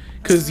it.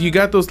 Cause you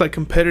got those like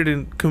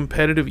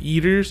competitive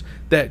eaters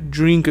that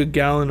drink a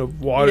gallon of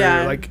water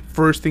like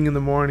first thing in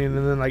the morning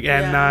and then like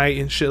at night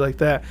and shit like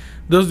that.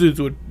 Those dudes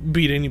would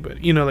beat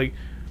anybody, you know, like.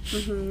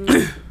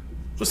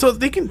 So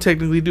they can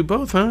technically do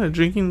both, huh? A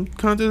drinking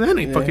contest and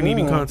a fucking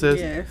eating contest.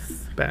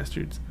 Yes.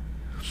 Bastards.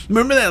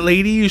 Remember that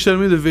lady you showed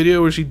me the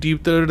video where she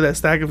deep throated that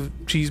stack of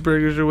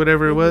cheeseburgers or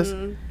whatever it was?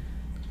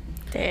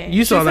 Dang.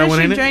 You saw that one,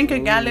 ain't She it? drank a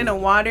gallon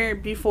of water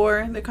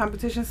before the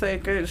competition so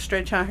it could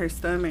stretch out her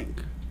stomach.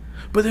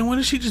 But then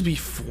wouldn't she just be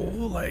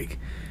full, like?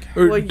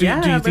 Or Well, do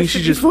you think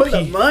she just full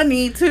of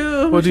money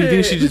too? Well, do you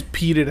think she just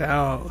peed it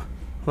out,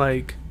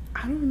 like?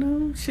 I don't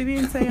know. She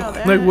didn't say all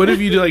that. Like, what if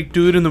you like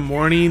do it in the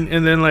morning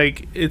and then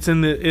like it's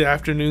in the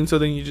afternoon, so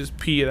then you just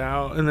pee it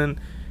out and then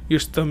your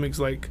stomach's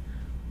like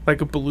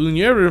a balloon.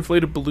 You ever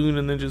inflate a balloon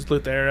and then just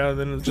let the air out and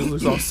then it just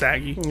looks all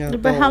saggy? Yeah,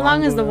 But how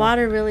long is the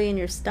water really in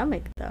your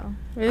stomach, though?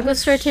 It goes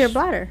straight to your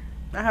bladder.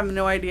 I have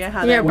no idea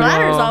how Your that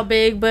bladder's Well- all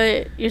big,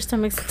 but your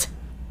stomach's...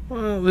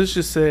 Well, let's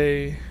just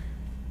say,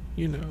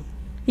 you know,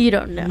 You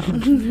don't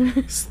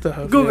know.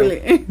 stuff. Google yeah.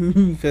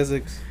 it.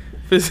 Physics.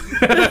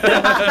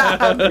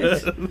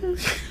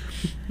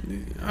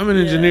 I'm an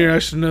engineer. I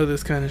should know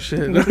this kind of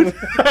shit.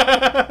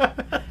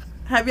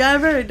 Have y'all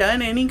ever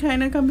done any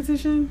kind of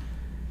competition?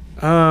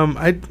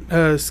 I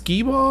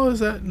skee ball is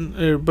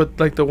that, but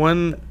like the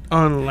one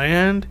on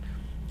land.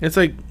 It's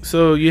like,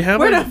 so you have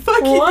Where like, the fuck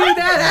you do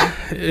that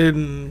at?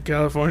 in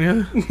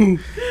California.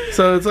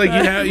 So it's like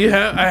you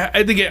have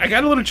I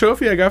got a little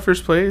trophy. I got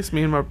first place.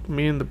 Me and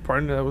the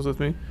partner that was with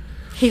me.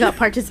 He got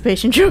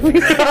participation trophy.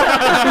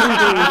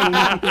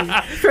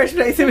 First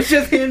place, it was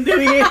just him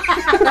doing it.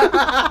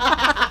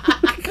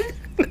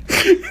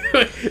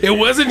 It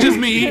wasn't just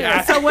me.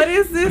 So what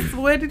is this?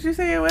 What did you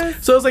say it was?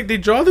 So it's like they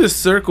draw this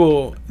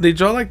circle. They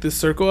draw like this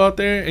circle out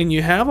there, and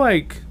you have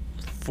like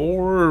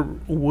 4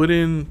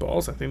 wooden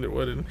balls. I think they're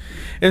wooden,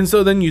 and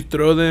so then you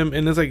throw them,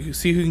 and it's like you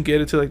see who can get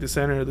it to like the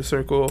center of the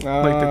circle,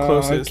 like the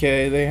closest.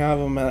 Okay, they have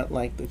them at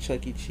like the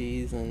Chuck E.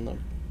 Cheese and the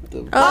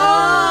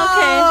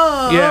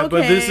Oh, Yeah,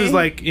 but this is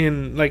like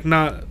in like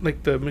not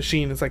like the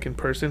machine. It's like in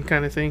person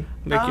kind of thing,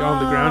 like you're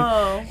on the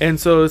ground, and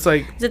so it's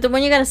like is it the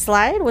one you gotta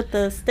slide with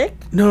the stick?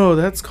 no,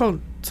 that's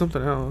called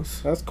something else.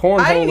 That's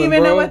cornhole. I didn't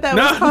even know what that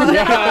was called.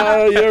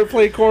 Yeah, you ever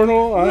play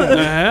cornhole?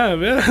 I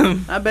have, yeah.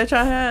 I bet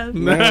y'all have.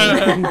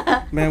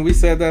 Man, we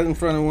said that in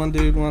front of one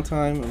dude one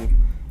time, and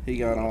he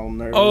got all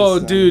nervous. Oh,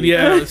 dude,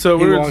 yeah. So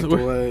He we walked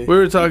away.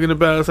 were talking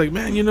about. It's like,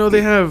 man, you know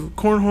they have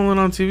cornholing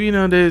on TV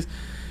nowadays,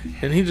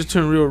 and he just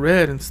turned real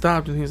red and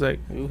stopped, and he's like,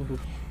 Ooh.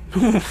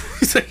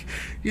 he's like,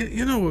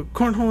 you know what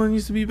cornholing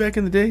used to be back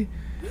in the day,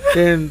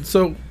 and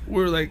so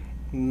we're like,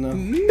 No.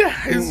 nah,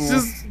 it's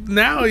just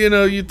now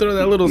you throw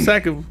that little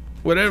sack of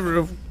whatever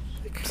of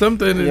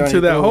something Yeah, into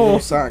you that throw a hole. little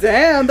sock.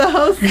 Damn, the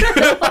host.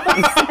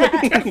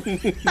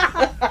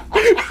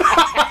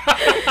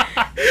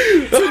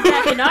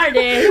 Back in our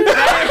day.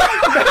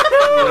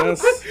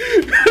 Yes.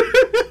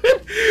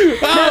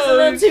 That's a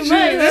little too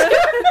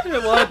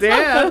much. Well,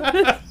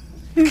 damn.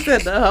 He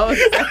said the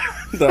host.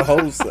 The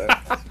whole set.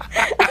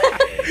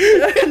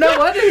 No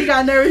wonder he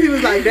got nervous. He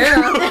was like,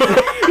 damn,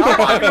 I'm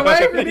walking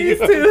away from these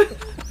two.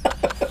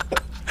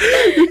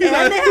 And they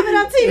have it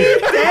on TV.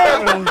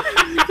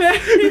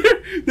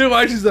 They're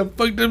watching some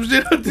fucked up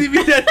shit on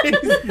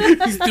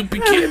TV. These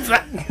stupid kids.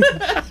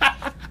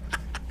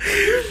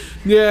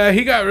 Yeah,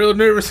 he got real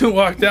nervous and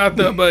walked out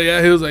though. But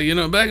yeah, he was like,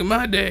 back in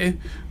my day.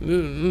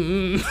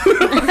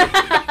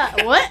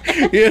 What?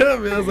 Yeah,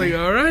 man, I was like,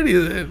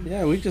 alrighty then.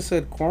 Yeah, we just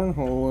said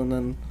cornhole, and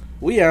then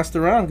we asked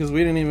around because we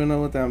didn't even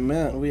know what that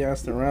meant. We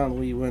asked around.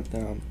 We went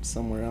down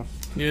somewhere else.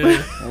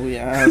 Yeah. And we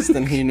asked,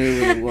 and he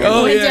knew what it was.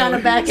 Oh, Went yeah. down a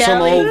back Some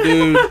alley. old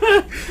dude.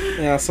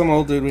 Yeah, some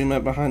old dude we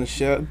met behind the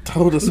shed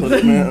told us what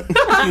it meant.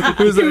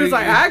 He was He was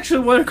like, I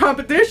actually won a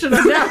competition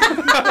on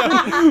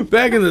that.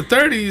 back in the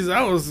 30s,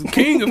 I was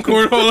king of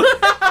cornhole.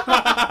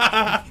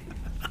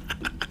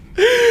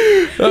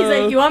 He's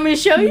like, you want me to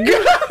show you?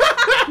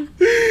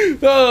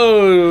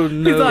 Oh,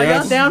 no. He's like, y'all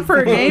Yes. down for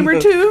a game or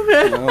two?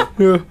 No.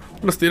 Yeah.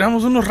 Nos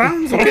tiramos unos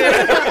rounds,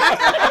 okay?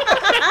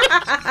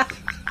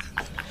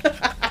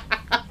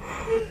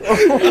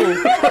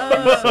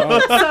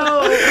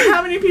 So,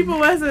 how many people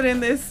was it in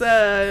this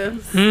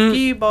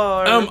ski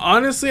bar?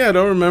 Honestly, I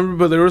don't remember,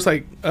 but there was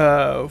like,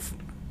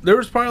 there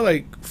was probably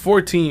like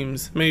 4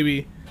 teams,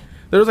 maybe.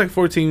 There was like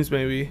 4 teams,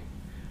 maybe.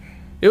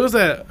 It was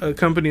at a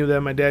company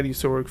that my dad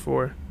used to work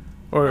for,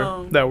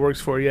 or that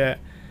works for, yeah.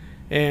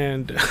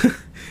 And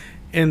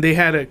and they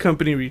had a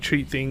company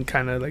retreat thing,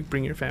 kind of like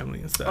bring your family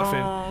and stuff.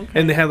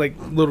 And they had like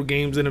little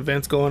games and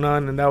events going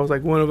on, and that was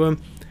like one of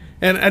them.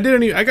 And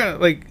I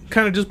got like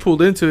kind of just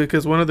pulled into it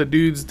because one of the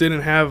dudes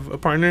didn't have a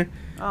partner.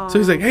 So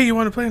he's like, hey, you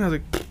want to play? And I was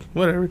like,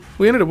 whatever.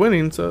 We ended up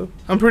winning, so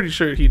I'm pretty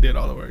sure he did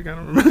all the work. I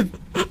don't remember.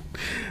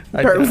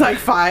 Bert was like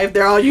 5.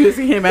 They're all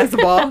using him as the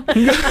ball.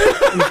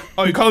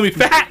 Oh, you calling me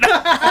fat?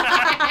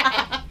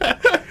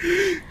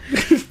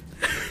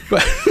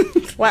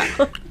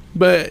 Wow.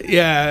 But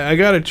yeah, I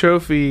got a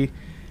trophy.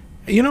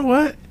 You know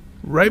what?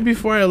 Right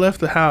before I left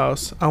the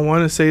house, I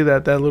want to say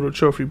that little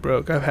trophy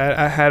broke.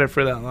 I had it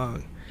for that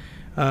long.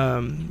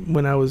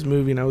 When I was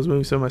moving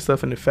some of my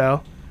stuff and it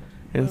fell,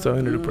 and so I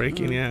ended up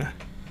breaking. Yeah,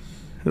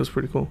 it was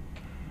pretty cool.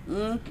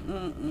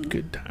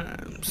 Good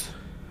times.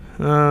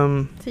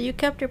 So you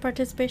kept your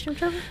participation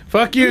trophy?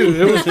 Fuck you!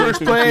 It was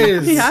first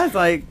place. He has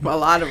like a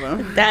lot of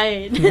them.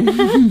 Died.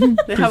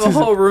 They have a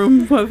whole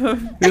room of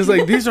them. It was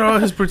like, these are all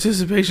his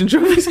participation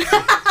trophies.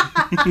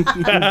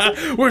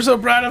 We're so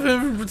proud of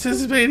him for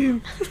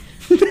participating.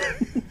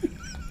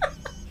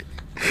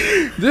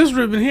 This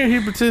ribbon here, he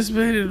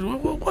participated.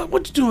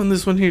 What you doing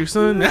this one here,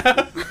 son?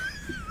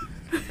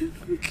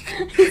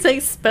 It's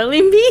like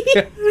spelling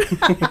bee.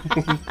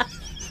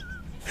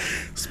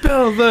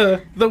 Spell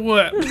the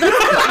what?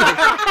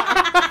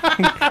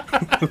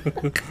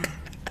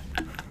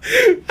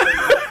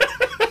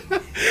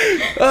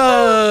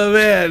 Oh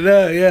man,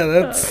 no, yeah,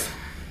 that's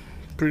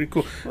pretty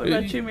cool. What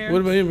about you, Mary?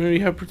 What about you, Mary?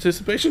 You have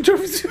participation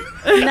trophies?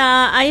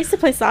 Nah, I used to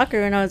play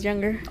soccer when I was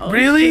younger.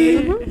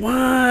 Really?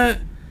 What?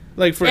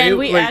 Like for And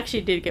we like,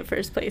 actually did get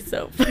first place,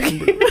 so.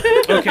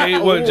 okay,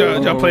 what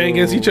y'all playing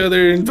against each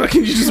other and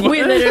fucking you just won?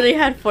 We literally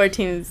had 4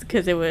 teams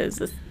because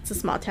it's a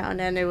small town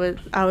and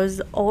I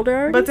was older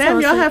already, But so I damn,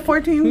 was y'all like- have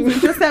 4 teams in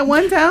just that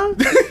one town?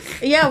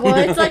 Yeah, well,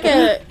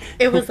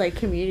 it was like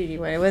community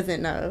where it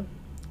wasn't a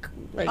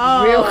real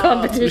Oh.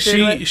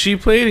 competition. She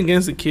played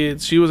against the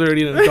kids. She was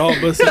already an adult,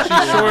 but since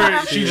she's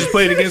short, she just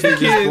played against the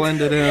Just kids.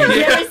 blended in.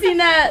 You ever seen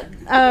that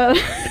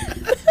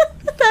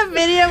that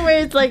video where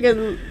it's like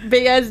a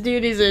big ass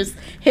dude who's just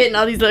hitting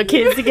all these little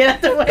kids to get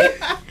out the way?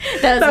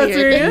 That was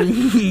weird.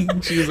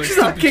 She was like, She's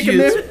not "Stupid kicking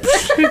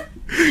kids." them.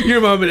 Your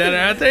mom and dad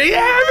are out there,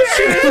 yeah,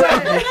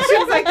 She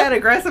was like that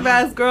aggressive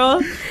ass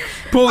girl.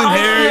 pulling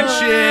hair and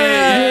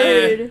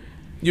shit. Dude. Yeah.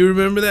 You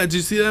remember that? Did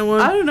you see that one?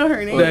 I don't know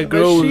her name, That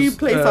girl but she was,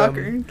 played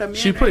soccer.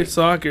 She played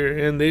soccer,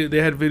 and they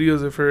had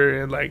videos of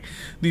her, and like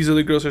these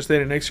other girls are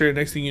standing next to her.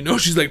 Next thing you know,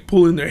 she's like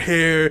pulling their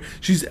hair.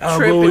 She's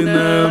elbowing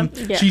them.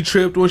 Yeah. She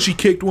tripped one. She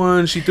kicked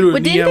one. She threw a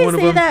But knee didn't at they one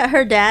of say them. that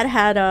her dad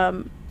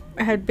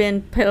had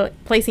been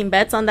placing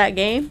bets on that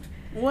game,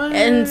 What?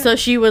 and so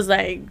she was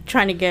like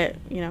trying to get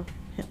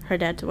her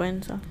dad to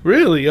win. So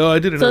Really? Oh, I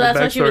didn't so know that's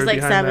the why she was backstory like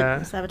behind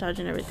that.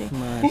 sabotaging everything.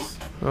 Nice.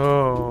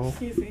 Oh.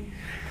 Excuse me.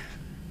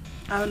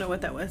 I don't know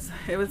what that was.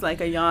 It was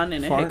like a yawn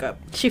and a Fart? hiccup.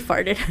 She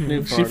farted.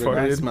 New She farted.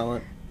 I farted. smell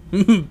it.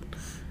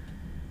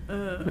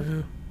 Uh,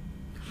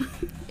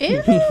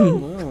 Ew.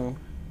 Oh.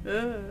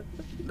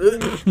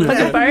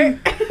 Fucking fart.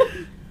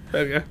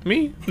 Okay.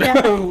 Me?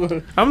 Yeah.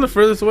 I'm the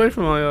furthest away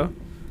from all y'all.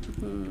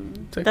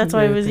 That's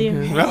why it was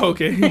you. Oh,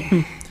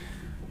 okay.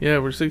 Yeah,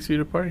 we're 6 feet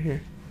apart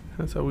here.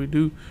 That's how we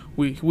do.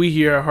 We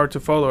here at Hard to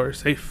Follow are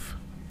safe.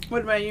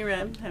 What about you,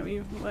 Red? Have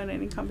you won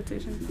any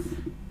competitions?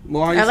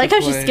 Well, I used like to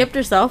how she play- skipped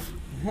herself.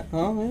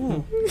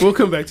 Oh, yeah. We'll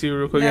come back to you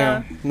real quick.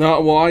 Yeah.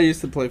 No, well, I used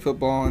to play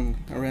football and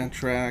I ran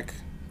track.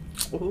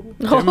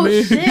 Oh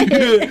shit.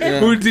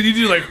 Yeah. Or did you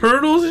do like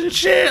hurdles and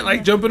shit?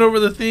 Like jumping over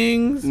the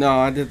things? No,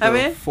 I did A the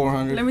ver,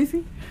 400. Let me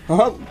see.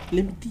 Oh,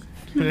 let me see.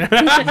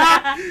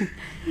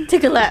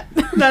 Take a lap.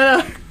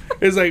 No.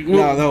 It's like, No,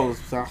 well, that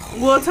was.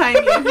 Little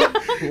tiny.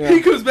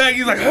 he comes back.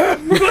 He's like,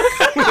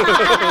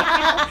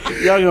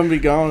 Y'all gonna be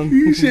gone.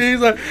 shit. He's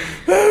like,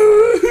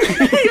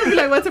 You'll be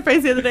like, what's her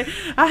face the other day?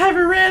 I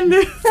haven't ran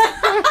this.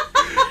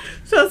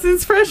 So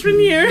since freshman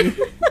year.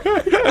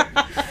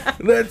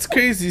 that's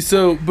crazy.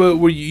 So, but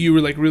were you were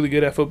like really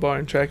good at football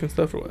and track and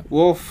stuff, or what?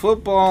 Well,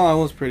 football, I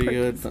was pretty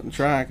good. But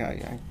track,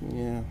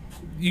 yeah.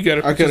 You got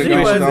a I could have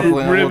participation gone wasn't.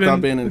 without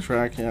ribbon. being in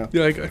track, yeah.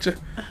 You're like, gotcha.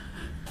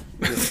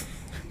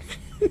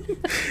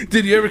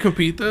 Did you ever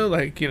compete though?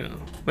 Like, you know,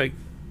 like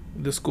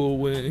the school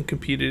went and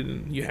competed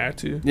and you had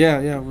to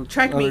Yeah. With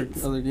Track other,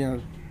 meets. yeah.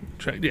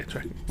 track? Yeah,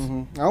 track.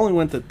 I only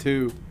went to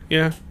 2.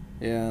 Yeah.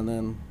 Yeah, and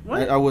then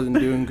What? I wasn't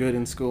doing good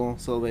in school,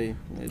 so they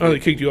Oh, they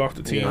kicked you off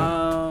the team.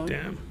 Yeah.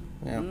 Damn.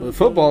 yeah. But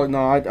football,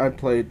 no, I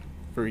played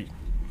for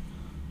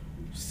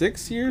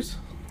 6 years.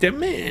 Damn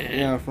man.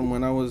 Yeah, from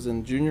when I was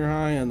in junior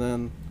high and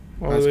then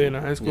All the way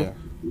into high school. Yeah.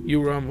 You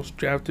were almost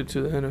drafted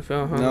to the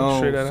NFL, huh? No,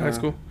 Straight out of high sir.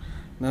 school.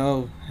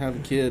 No, have a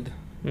kid.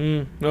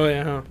 Oh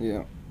yeah, huh?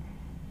 Yeah.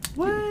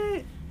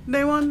 What?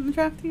 They want to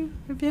draft you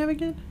if you have a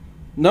kid?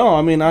 No,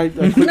 I mean I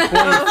quit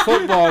playing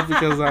football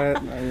because I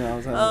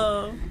was having.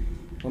 Oh.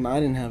 Well, no, I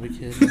didn't have a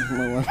kid.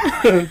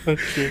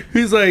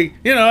 He's like,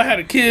 you know, I had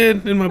a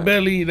kid in my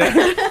belly.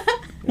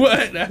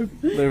 What?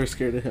 They were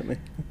scared to hit me.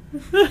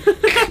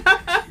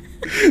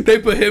 They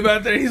put him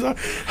out there. He's like,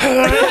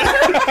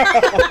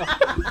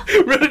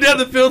 running down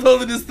the field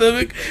holding his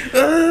stomach.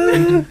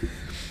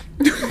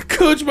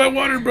 Coach, my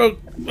water broke.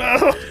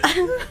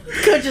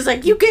 Coach is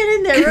like, you get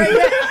in there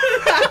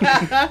right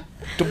now.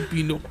 Don't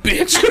be no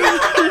bitch.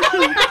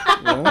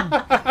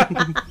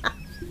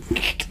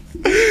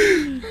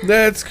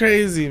 That's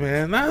crazy,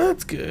 man. Nah,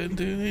 that's good,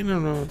 dude. Ain't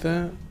nothing wrong with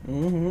that.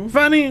 Mm-hmm.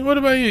 Funny, what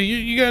about you?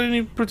 You got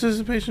any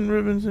participation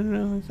ribbons and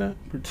anything like that?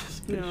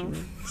 Participation. No.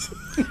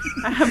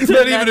 I have Not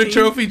done even a nothing.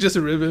 trophy, just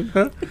a ribbon,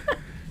 huh?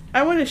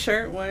 I won a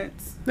shirt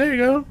once. There you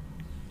go.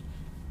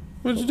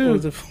 What'd you What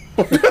was do? it for?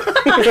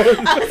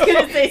 I was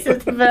gonna say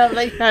something, but I'm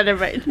like, not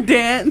right.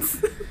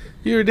 Dance.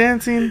 You were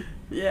dancing?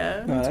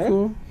 Yeah. That's Alright.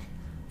 cool.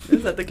 It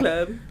was at the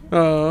club.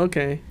 Oh,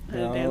 okay. I had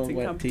a No, dancing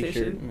wet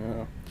competition. T-shirt.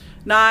 No.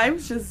 Nah, I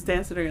was just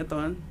dancing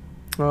reggaeton.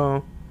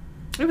 Oh.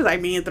 It was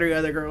like me and 3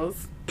 other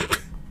girls.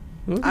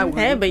 Okay. I won.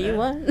 Hey, but you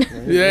won.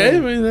 Yeah, I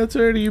mean, that's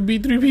already, you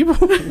beat 3 people.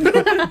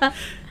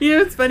 You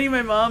know, it's funny,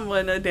 my mom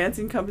won a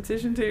dancing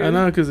competition too. I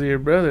know, because of your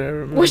brother. I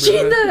remember. Was she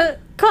in that.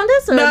 the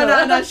contest or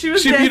No, she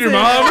was She beat her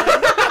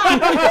dancing.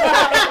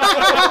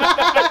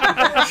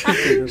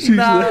 mom. She's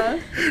Nah.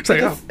 like, it's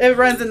like, oh, It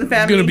runs in the it's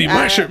family. going to be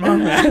my shirt,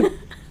 mom.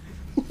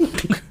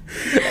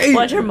 Hey,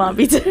 Watch her mom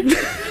beat her.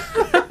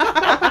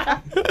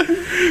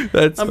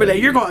 that's I'll be like,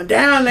 you're going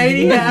down,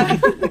 lady. Yeah.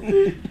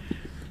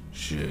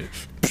 Shit.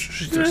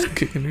 She starts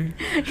kicking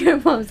her. Your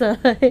mom's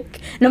like,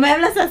 no me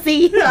hablas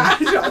así.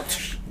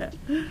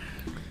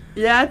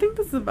 Yeah, I think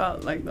this is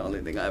about like the only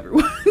thing I ever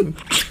won.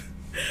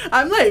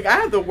 I'm like, I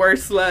have the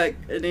worst luck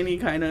in any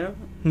kind of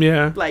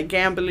Yeah. like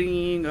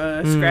gambling,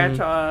 scratch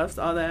offs,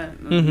 all that.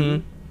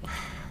 Mm-hmm.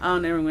 I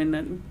don't ever win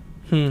nothing.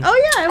 Oh yeah,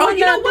 I Oh, won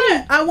you know that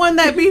what? I won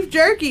that beef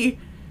jerky.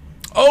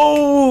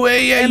 Oh,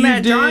 hey, yeah, In you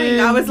that did. drawing,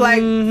 I was like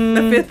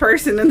the 5th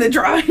person in the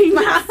drawing.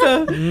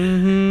 So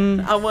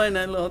Mm-hmm. I won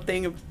a little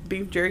thing of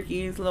beef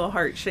jerkies, little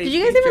heart shaped. Did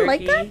you guys beef even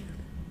like jerky. that?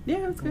 Yeah,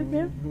 it was good.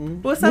 Yeah.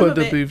 Mhm. Well, some What, of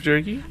the it. beef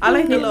jerky? I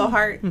like the Mhm. little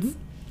hearts. Mhm.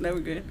 They were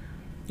good.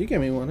 You gave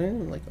me one,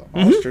 like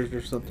an Mhm. ostrich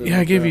or something. Yeah, I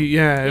like gave that. you,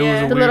 yeah, it Yeah.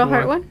 was a The weird little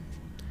heart one.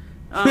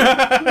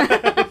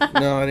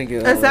 No, I didn't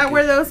get. Is that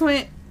where those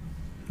went?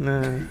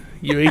 Nah,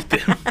 you ate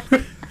them.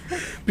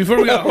 Before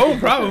we got home,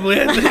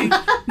 probably, I think.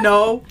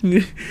 No.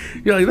 You're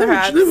like,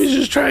 Perhaps. let me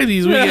just try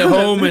these. We get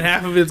home and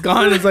half of it's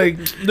gone. It's like,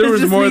 there It's was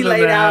just more me than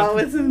laid out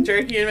that. with some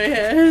jerky in my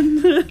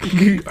hand.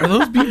 Are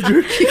those beef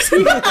jerkies?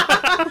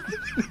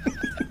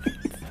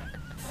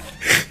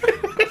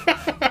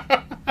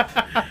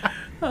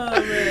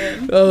 Oh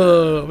man.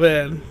 Oh,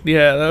 man.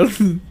 Yeah,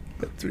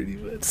 that's really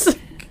much.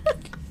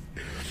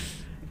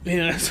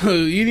 Yeah, so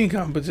eating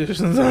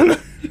competitions.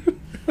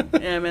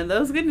 Yeah, man,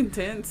 those get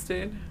intense,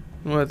 dude.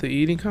 What, the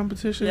eating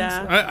competitions?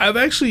 Yeah. I've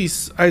actually,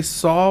 I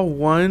saw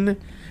one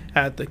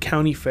at the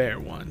county fair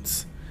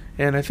once.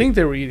 And I think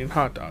they were eating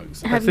hot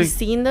dogs. Have I you think,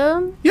 seen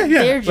them? Yeah,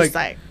 yeah. They're just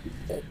like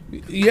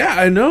Yeah,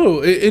 I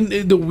know. And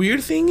the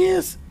weird thing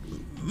is,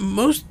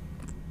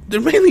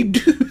 they're mainly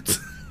dudes.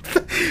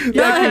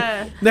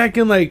 Yeah. that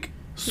can like I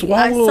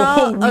swallow a saw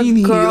whole a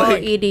weenie girl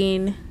like,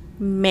 eating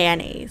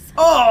mayonnaise.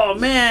 Oh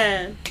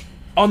man.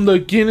 on the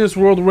Guinness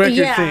World Record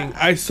Yeah. thing.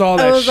 I saw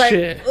that I was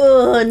shit. like,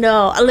 oh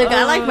no! Look,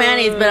 I like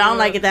mayonnaise, but I don't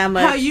like it that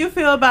much. How you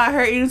feel about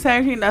her eating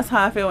sour cream? That's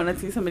how I feel when I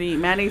see somebody eat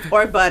mayonnaise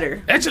or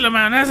butter. Échale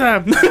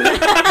mayonesa.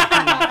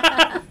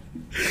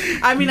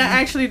 I mean, I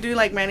actually do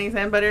like mayonnaise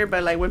and butter,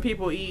 but like when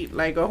people eat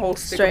like a whole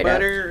stick Straight of up.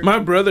 butter. My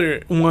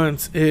brother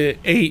once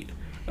ate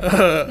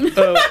Why you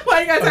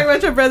gotta talk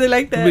about your brother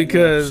like that?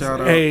 because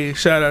Shout out. hey,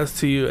 shout outs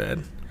to you,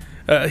 Ed.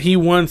 He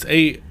once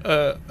ate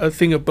a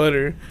thing of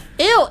butter.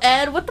 Ew,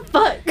 Ed, what the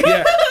fuck?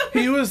 Yeah,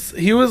 he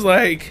was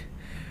like,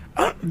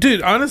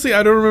 Dude, honestly,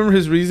 I don't remember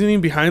his reasoning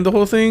behind the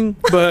whole thing,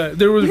 but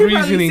there was He probably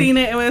reasoning. seen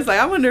it and was like,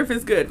 I wonder if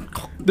it's good.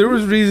 There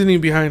was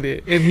reasoning behind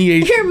it, and he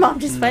ate. Your mom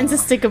just finds a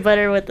stick of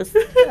butter with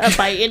a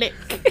bite in it.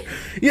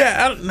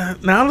 Yeah,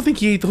 I don't think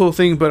he ate the whole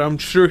thing, but I'm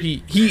sure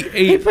he He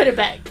ate. put it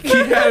back. He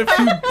had a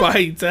few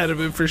bites out of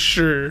it for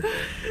sure.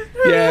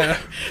 Yeah.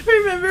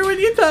 Remember when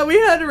you thought we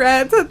had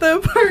rats at the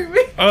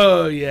apartment?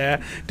 Oh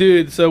yeah,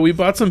 dude. So we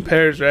bought some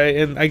pears, right?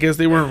 And I guess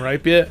they weren't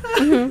ripe yet.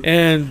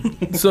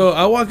 And so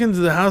I walk into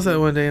the house that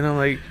one day, and I'm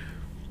like,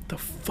 "The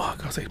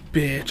fuck?" I was like,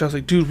 "Bitch!" I was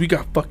like, "Dude, we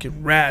got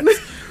fucking rats."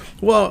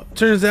 Well,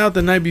 turns out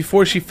the night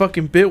before she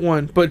fucking bit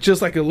one, but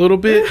just like a little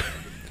bit.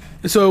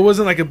 So it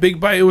wasn't like a big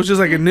bite. It was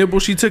just like a nibble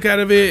she took out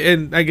of it,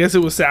 and I guess it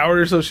was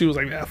sour. So she was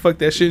like, "Nah, fuck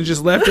that shit," and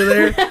just left it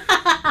there.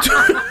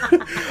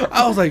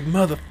 I was like,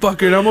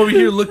 motherfucker, and I'm over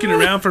here looking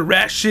around for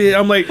rat shit.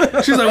 I'm like,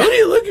 she's like, what are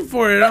you looking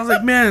for? And I was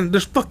like, man,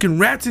 there's fucking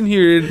rats in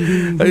here.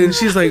 And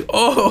she's like,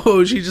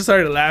 oh, she just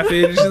started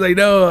laughing. And she's like,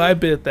 no, I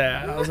bit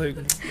that. I was like,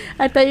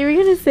 I thought you were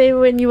gonna say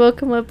when you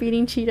woke him up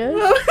eating Cheetos.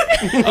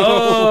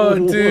 oh,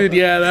 dude,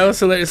 yeah, that was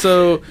hilarious.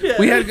 So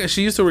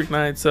she used to work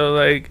nights, so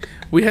like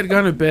we had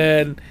gone to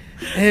bed.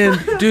 And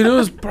dude, it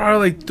was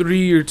probably like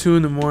 3 or 2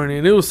 in the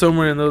morning. It was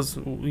somewhere in those,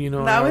 That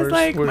hours was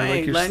like where, my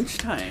you're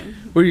lunchtime.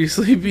 where you're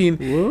sleeping.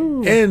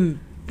 Whoa. And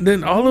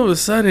then all of a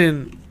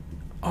sudden,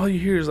 all you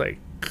hear is like,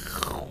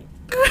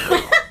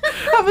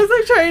 I was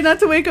like trying not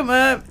to wake him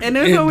up, and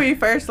it was when And- we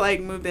first like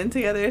moved in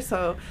together,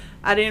 so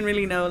I didn't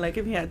really know like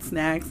if he had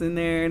snacks in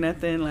there or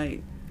nothing.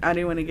 Like I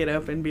didn't want to get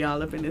up and be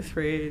all up in his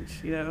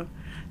fridge,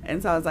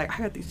 And so I was like,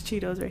 I got these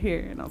Cheetos right here,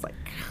 and I was like,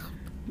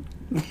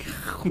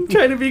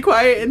 trying to be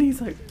quiet, and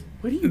he's like,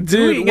 what are you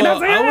doing? dude. And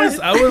Well, I was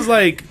I was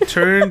like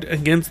turned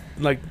against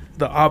like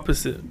the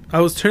opposite. I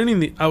was turned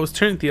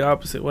the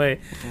opposite way,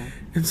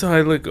 and so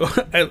I look,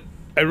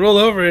 I roll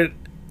over it.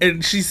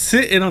 And she's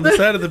sitting on the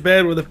side of the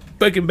bed with a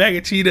fucking bag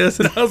of Cheetos.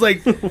 And I was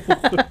like,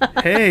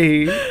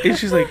 hey. And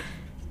she's like,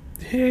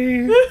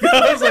 hey.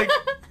 I was like,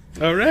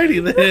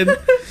 alrighty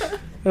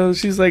then.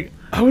 She's like,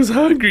 I was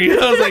hungry.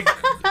 I was like,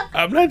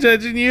 I'm not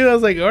judging you. I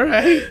was like,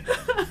 alright.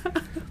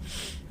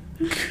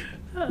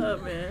 Oh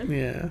man.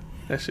 Yeah,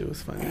 that shit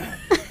was funny.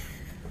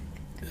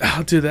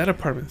 Oh, dude, that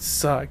apartment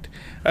sucked.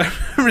 I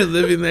remember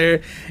living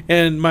there,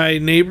 and my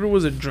neighbor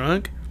was a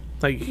drunk.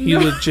 Like, he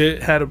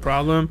legit had a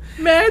problem.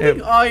 Man, I think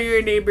And- all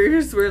your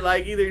neighbors were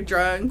like either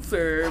drunks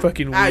or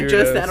Fucking just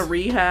weirdos. out of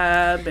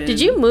rehab. And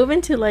Did you move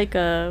into like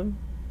a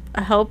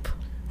help?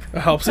 A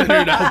help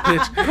center now,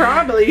 bitch.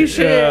 Probably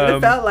shit. It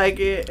Um, felt like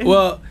it.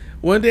 Well,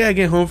 one day I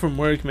get home from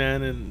work,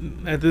 man,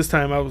 and at this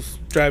time I was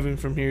driving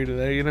from here to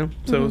there,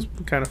 so it was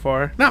kind of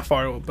far. Not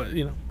far, but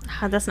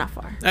That's not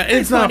far.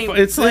 it's 20 not.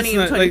 It's 20,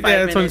 not like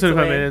 25 20, 25 minutes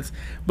away. minutes.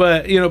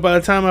 But by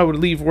the time I would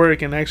leave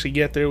work and actually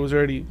get there, it was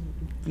already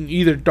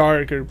either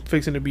dark or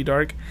fixing to be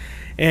dark.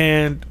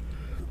 And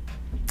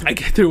I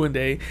get there one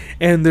day,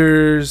 and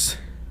there's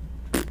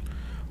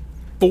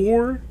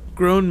 4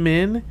 grown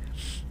men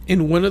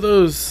in one of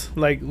those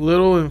like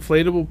little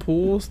inflatable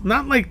pools,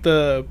 not like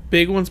the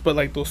big ones, but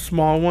like those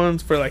small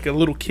ones for like a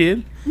little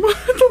kid. What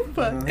the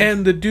fuck?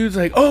 And the dude's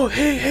like, "Oh,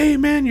 hey,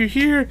 man, you're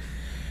here.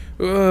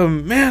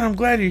 Man, I'm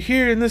glad you're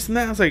here." And this and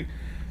that. I was like,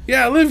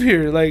 "Yeah, I live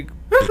here." Like,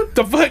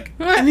 the fuck?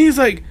 And he's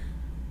like,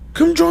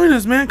 "Come join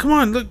us, man. Come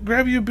on, look,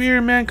 grab you a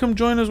beer, man. Come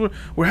join us.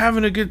 We're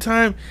having a good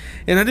time."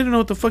 And I didn't know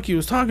what the fuck he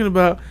was talking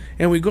about.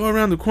 And we go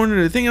around the corner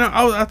of the thing, and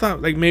I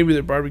thought like maybe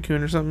they're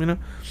barbecuing or something,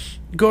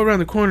 Go around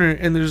the corner,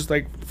 and there's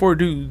like 4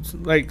 dudes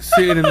like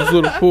sitting in this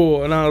little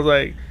pool, and I was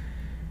like,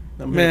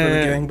 I'm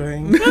Man. here for the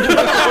gangbang.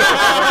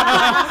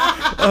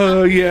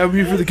 "Oh yeah, I'm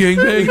here for the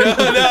gangbang."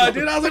 No,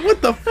 dude. I was like,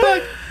 "What the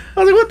fuck?" I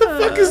was like, "What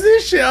the fuck is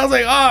this shit?" I was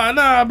like, "Oh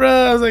nah, bro."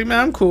 I was like, "Man,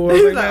 I'm cool." I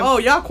was He's like, like, "Man, oh,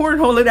 y'all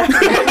cornholing that.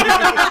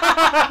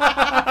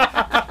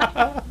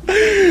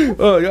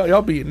 oh,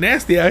 y'all being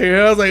nasty out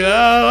here." I was like,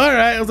 "Oh, all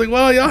right." I was like,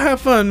 "Well, y'all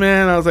have fun,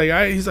 man." I was like,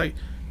 He's like,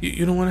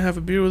 you don't want to have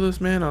a beer with us,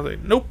 man?" I was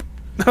like, "Nope."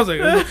 I was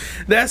like,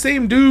 that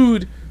same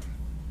dude,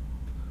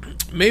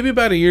 maybe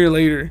about a year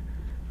later.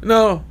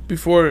 No,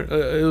 before,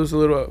 it was a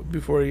little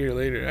before a year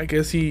later. I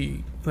guess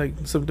he, like,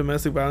 some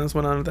domestic violence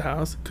went on at the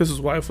house because his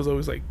wife was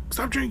always like,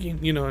 "Stop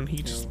drinking," and he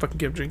just fucking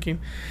kept drinking.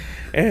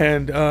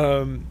 And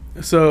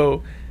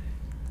so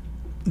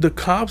the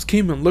cops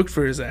came and looked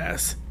for his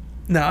ass.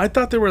 Now, I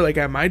thought they were, like,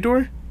 at my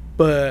door.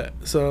 But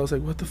so I was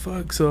like, what the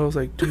fuck? So I was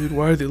like, dude,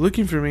 why are they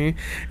looking for me?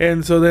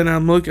 And so then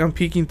I'm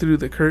peeking through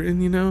the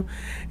curtain,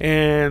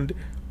 and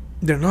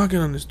they're knocking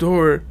on his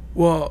door.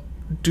 Well,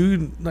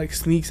 dude like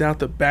sneaks out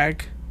the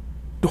back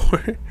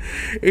door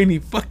and he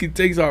fucking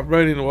takes off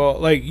running. Well,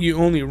 like, you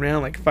only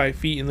ran like 5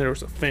 feet and there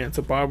was a fence,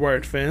 a barbed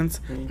wire fence.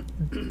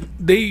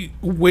 They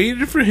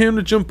waited for him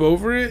to jump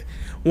over it.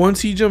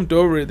 Once he jumped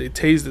over it, they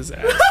tased his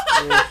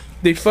ass.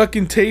 They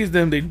fucking tased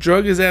him. They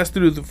drug his ass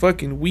through the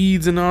fucking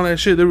weeds and all that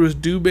shit. There was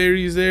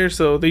dewberries there,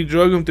 so they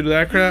drug him through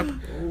that crap.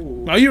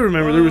 Oh, you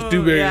remember there was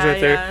dewberries right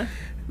there.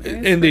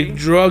 And they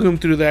drug him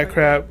through that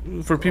crap.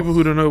 For people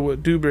who don't know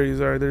what dewberries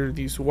are, they're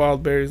these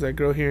wild berries that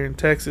grow here in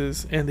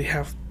Texas, and they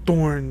have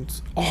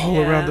thorns all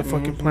Yeah. around the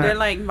fucking plant. They're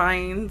like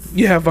vines.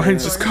 Yeah,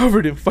 vines Yeah. just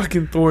covered in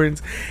fucking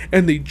thorns.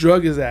 And they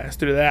drug his ass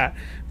through that.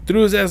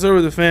 Threw his ass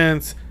over the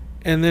fence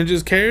and then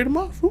just carried him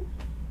off. Oop.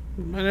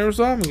 I never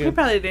saw him He again.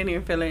 probably didn't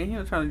even feel it. He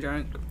was probably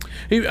drunk.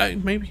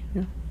 Maybe,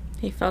 yeah.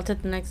 He felt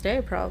it the next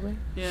day, probably.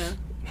 Yeah.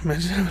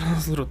 Imagine having all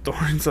those little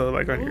thorns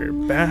like on your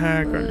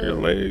back, on your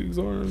legs,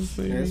 arms.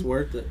 Yeah, it's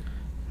worth it.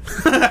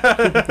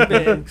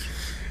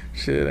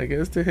 Shit, I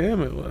guess to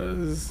him it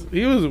was.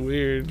 He was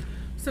weird.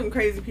 Some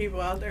crazy people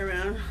out there,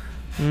 man.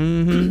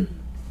 Mm-hmm.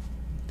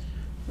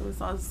 There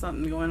was also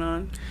something going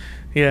on.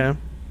 Yeah.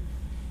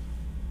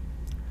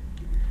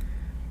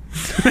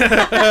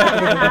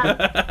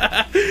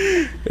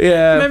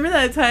 Yeah. Remember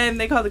that time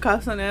they called the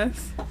cops on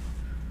us?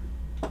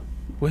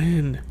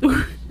 When?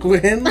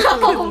 When?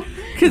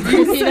 Because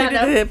you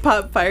decided to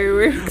pop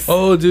fireworks.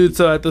 Oh, dude.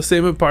 So at the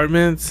same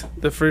apartments,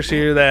 the first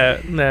year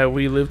that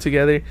we lived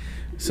together,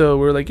 so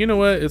we're like, you know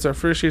what? It's our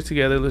first year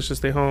together. Let's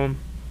just stay home.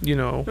 You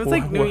know. It was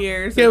like New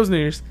Year's. Yeah, it was New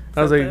Year's.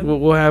 I was like,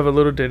 Something. we'll have a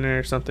little dinner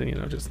or something. You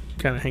know, just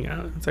kind of hang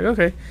out. It's like,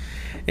 okay.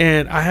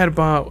 And I had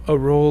bought a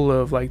roll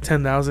of like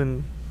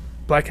 10,000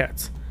 black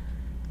hats,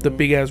 the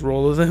big ass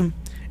roll of them.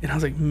 And I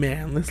was like,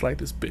 man, let's light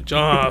this bitch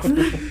off.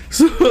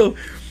 So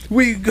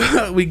we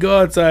go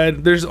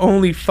outside. There's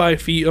only 5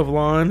 feet of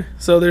lawn,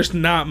 so there's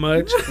not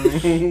much.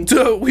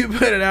 So we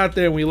put it out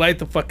there and we light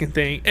the fucking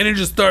thing, and it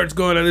just starts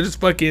going on. There's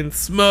just fucking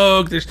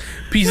smoke. There's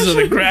pieces of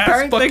the grass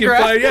Burnt the fucking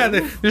grass. flying. Yeah,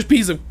 there's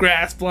pieces of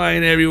grass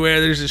flying everywhere.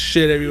 There's just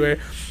shit everywhere.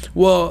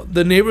 Well,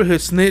 the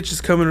neighborhood snitch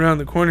is coming around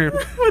the corner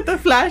With the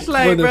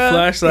flashlight, with a bro.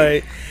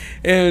 flashlight.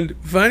 And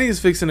Fanny's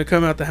fixing to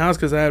come out the house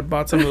because I had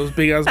bought some of those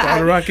big ass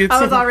bottle rockets.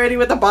 I was already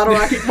with the bottle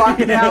rocket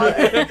walking out.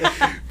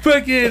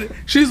 Fucking,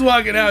 she's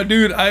walking out,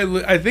 dude.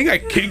 I think I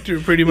kicked her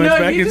pretty much No,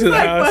 back you into just the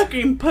like house.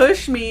 fucking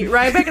pushed me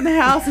right back in the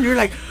house, and you're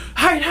like,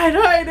 hide,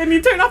 and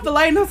you turn off the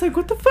light, and I was like,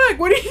 what the fuck?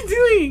 What are you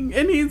doing?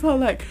 And he's all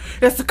like,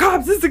 it's the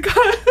cops, it's the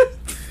cops.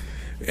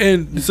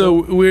 And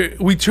so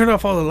we turned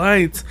off all the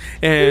lights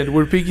and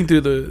we're peeking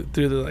through the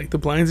like the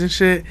blinds and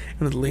shit,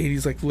 and the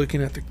lady's like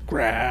looking at the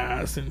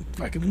grass and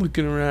fucking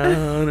looking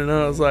around, and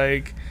I was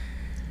like,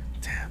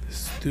 damn,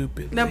 this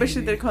stupid No, but she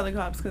lady. did call the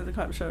cops because the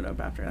cops showed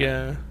up after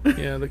that.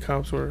 Yeah, the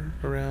cops were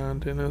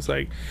around, and it was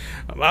like,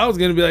 I was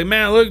gonna be like,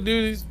 man, look,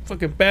 dude, these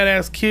fucking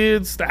badass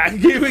kids, I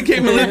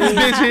came and let this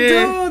bitch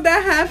in. Dude,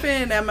 that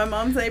happened at my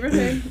mom's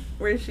neighborhood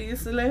where she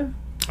used to live.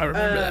 I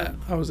remember that.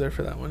 I was there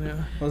for that one.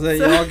 Yeah, Was that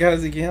So- y'all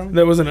guys again?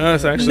 that wasn't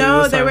us actually.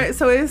 No, this they time. were.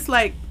 So it's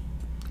like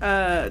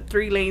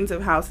 3 lanes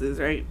of houses,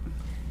 right?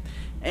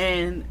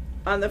 And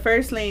on the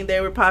first lane, they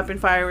were popping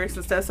fireworks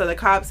and stuff. So the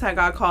cops had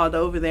got called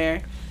over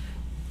there.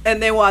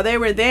 And then while they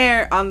were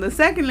there on the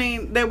second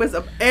lane, there was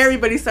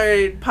everybody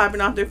started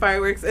popping off their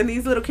fireworks. And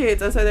these little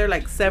kids, I said they're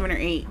like 7 or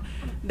 8.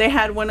 They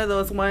had one of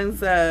those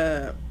ones,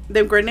 the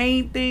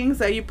grenade things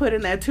that you put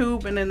in that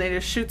tube and then they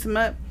just shoots them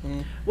up.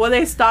 Well,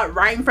 they stopped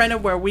right in front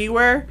of where we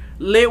were,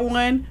 lit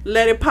one,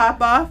 let it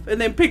pop off, and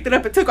then picked it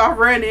up and took off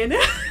running. And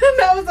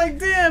I was like,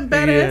 damn,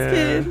 badass Yeah.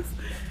 kids.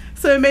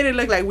 So it made it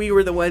look like we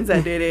were the ones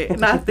that did it,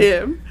 not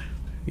them.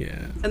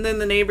 Yeah. And then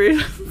the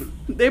neighbors,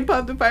 they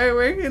popped the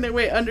fireworks and they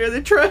went under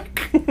the truck.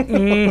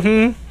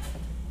 Mm-hmm.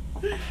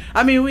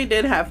 I mean, we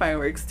did have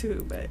fireworks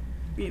too, but,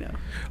 you know.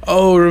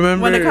 Oh,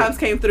 remember When the cops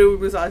came through, we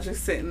was all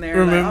just sitting there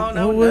Remember- like, oh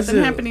no, what was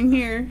nothing it? happening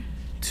here.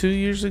 2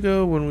 years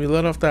ago when we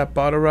let off that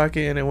bottle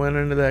rocket and it went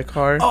under that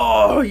car?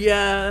 Oh,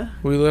 yeah.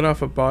 We lit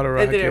off a bottle It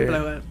rocket. didn't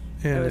blow up.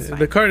 And It was fine.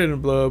 the car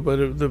didn't blow up,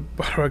 but the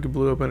bottle rocket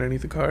blew up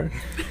underneath the car.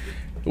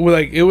 Well,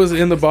 like, it was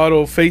in the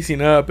bottle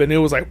facing up, and it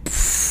was like,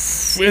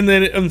 and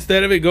then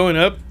instead of it going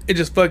up, it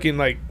just fucking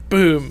like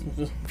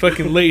boom,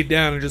 fucking laid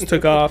down and just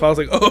took off. I was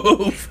like,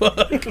 oh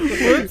fuck!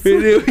 And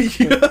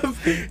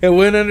it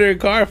went under a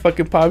car,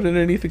 fucking popped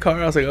underneath the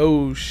car. I was like,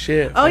 oh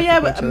shit! Oh, Fucking yeah,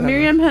 bunch but of that.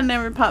 Miriam had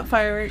never popped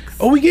fireworks.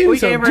 Oh, we gave you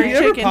some. gave her Did a you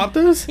ever chicken. pop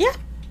those? Yeah.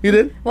 You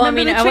did? Well, I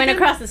Remember mean, the I went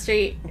chicken? across the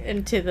street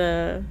into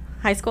the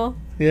high school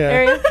Yeah.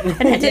 area,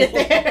 and I did it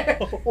there.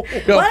 Yo,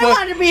 Well, I fuck-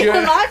 wanted to be yeah.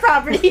 on my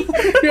property.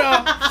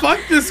 Yo, fuck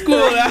the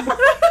school.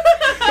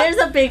 There's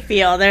a big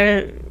field.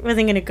 There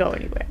wasn't gonna go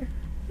anywhere.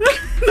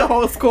 The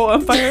whole school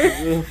on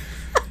fire.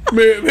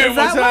 Mary, Is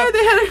that why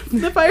they had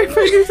the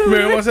firefighters over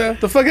Mary, there? what's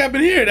that? The fuck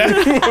happened here?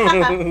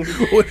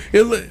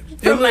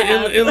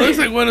 It looks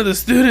like one of the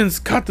students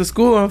caught the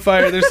school on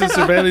fire. There's a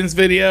surveillance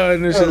video,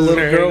 and there's A just little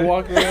Mary. girl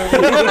walking around.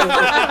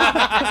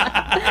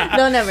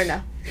 They'll never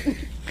know.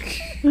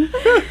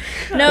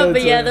 No,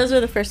 but yeah, those were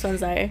the first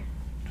ones I.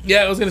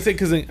 Yeah, I was gonna say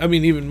because I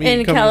mean, even me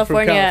In coming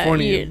California, from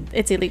California,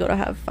 it's illegal to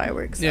have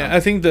fireworks. So. yeah, I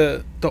think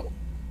the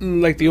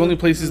only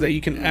places that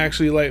you can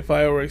actually light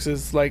fireworks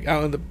is like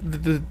out in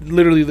the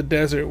literally the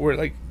desert where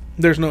like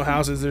there's no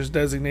houses, there's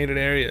designated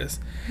areas,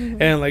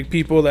 and like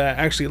people that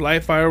actually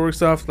light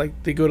fireworks off, like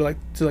they go to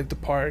the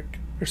park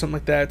or something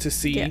like that to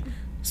see Yeah.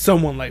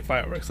 someone light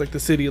fireworks, like the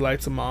city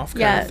lights them off.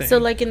 Kind Yeah, of thing. so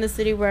like in the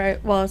city where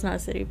well, it's not a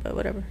city, but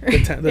whatever.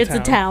 the It's a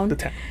town The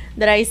town.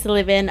 that I used to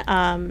live in.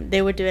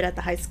 They would do it at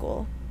the high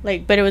school,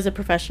 like, but it was a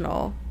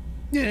professional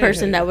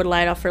person that would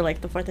light off for like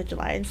the 4th of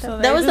July and stuff. So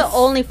That was the just-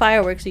 only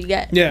fireworks you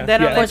get. Yeah. They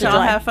don't yeah. let 4th of y'all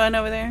July. have fun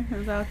over there?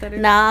 Is that what that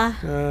is? Nah.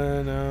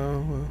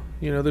 No. Well,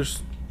 you know,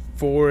 there's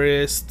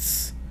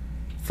forest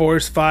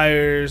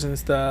fires and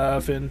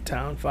stuff, and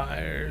town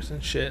fires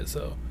and shit.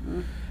 So,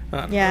 I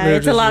don't know. Yeah, They're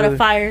it's a just lot really- of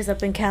fires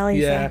up in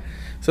Cali. Yeah,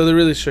 so they're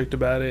really strict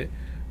about it.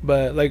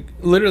 But like,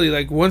 literally,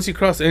 like once you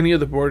cross any of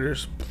the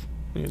borders,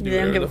 you can do They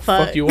don't whatever give the a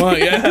fuck. fuck you want.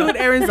 Yeah. Dude,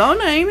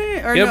 Arizona, ain't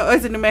it? Or Yep. no,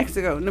 is it New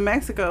Mexico? New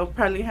Mexico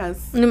probably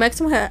has. So. New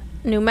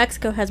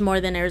Mexico has more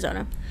than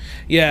Arizona.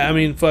 Yeah, I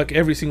mean, fuck,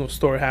 every single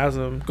store has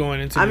them going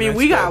into. I New mean,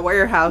 we Mexico. got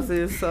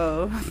warehouses,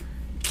 so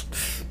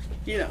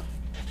you know,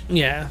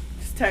 Yeah,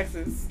 it's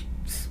Texas.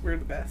 We're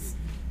the best.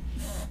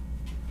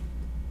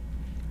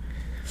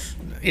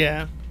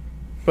 yeah,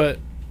 but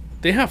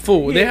they have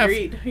full. They have.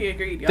 He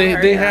agreed. Y'all They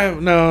heard they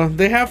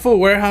that. have full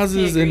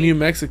warehouses He in agreed. New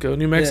Mexico.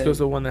 New Mexico's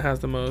Yeah. the one that has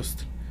the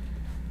most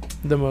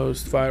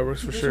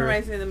fireworks for This sure.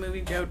 reminds me of the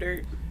movie Joe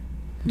Dirt.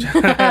 Dude,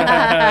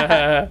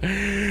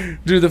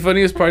 the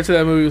funniest parts of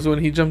that movie was when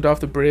he jumped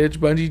off the bridge,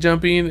 bungee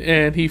jumping,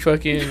 and he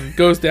fucking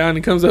goes down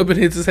and comes up and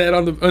hits his head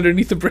on the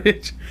underneath the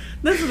bridge.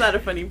 There's a lot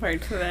of funny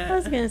parts to I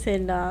was that. gonna say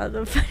no.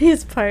 The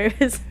funniest part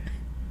is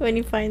when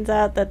he finds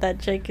out that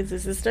chick is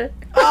his sister.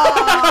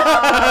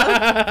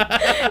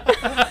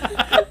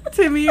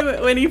 Timmy,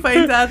 when he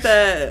finds out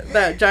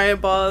that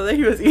giant ball that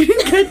he was eating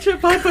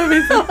ketchup off of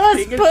his Was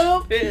finger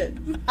poop. shit.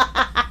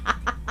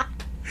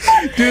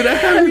 Dude, I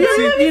haven't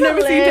seen. You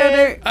never seen Joe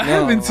Dirt? I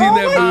haven't seen Oh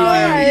that my movie.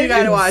 God. You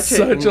gotta in watch it.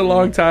 Such a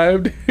long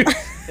time, dude.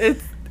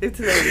 It's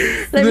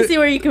hilarious. Let me The- see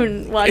where you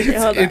can watch it.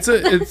 Hold on.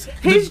 It's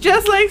He's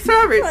just like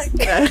Strawberry.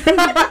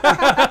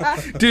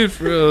 dude,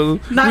 for real.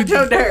 Not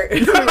Joe Dirt.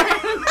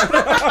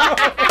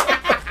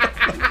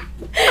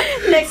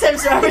 Next time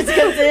Roberts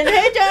comes in,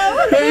 hey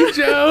Joe. Hey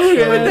Joe,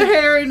 With the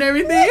hair and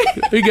everything.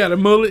 he got a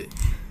mullet.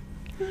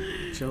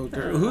 Joe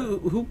Dirt.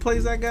 Who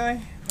plays that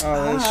guy?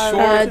 Oh, that's Uh,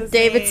 short. what's his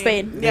David name?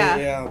 Spade. Yeah.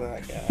 Yeah,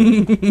 that guy.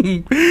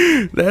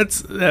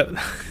 That's that.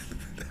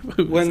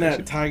 When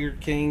that Tiger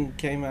King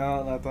came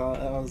out, I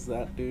thought that was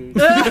that dude.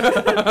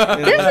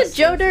 There's a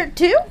Joe Dirt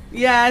too.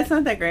 Yeah, it's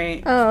not that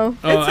great. Oh.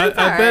 Oh, It's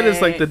I bet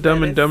it's like the alright, Dumb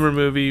but and it's- Dumber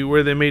movie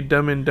where they made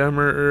Dumb and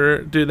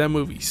Dumber. Dude, that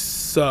movie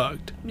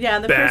sucked. Yeah,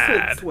 the Bad.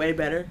 first one's way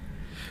better.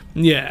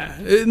 Yeah,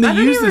 and they I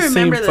don't used the even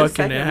same remember the fucking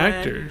second one.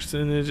 actors,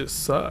 and it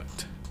just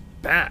sucked.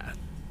 Bad,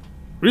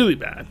 really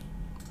bad.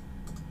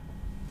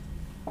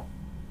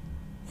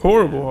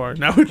 Horrible hard.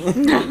 Now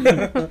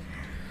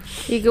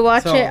You can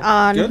watch So, it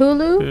on good?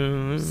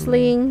 Hulu,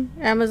 Sling,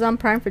 Amazon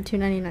Prime for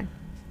 $2.99.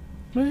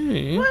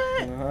 Hey.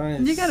 What?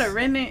 Nice. You gotta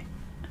rent it.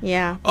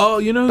 Yeah. Oh,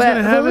 you know who's But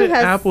gonna have Hulu it?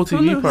 has Apple TV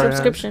Hulu part has-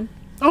 Subscription.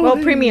 Oh, Well,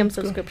 hey. premium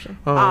subscription.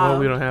 Oh, well,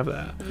 we don't have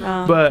that.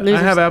 But I losers.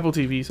 have Apple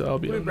TV, so I'll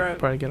be We on, broke.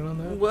 probably get on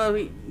that. Well,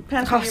 we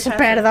pass me Oh, your so password.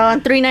 bad though. On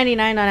 $3.99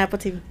 on Apple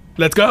TV.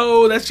 Let's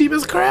go. That's cheap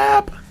as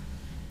crap.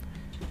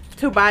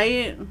 To buy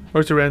it.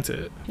 Or to rent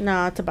it.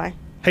 No, to buy.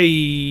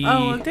 Hey.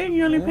 Oh, well, dang,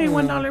 you only pay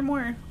 $1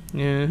 more.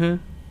 Yeah.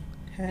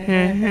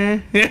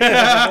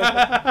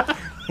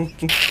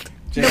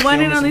 The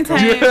one and only time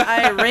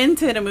I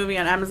rented a movie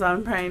on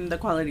Amazon Prime, the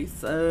quality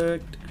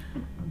sucked.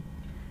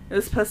 It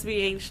was supposed to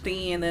be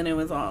HD, and then it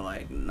was all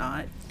like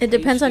not. It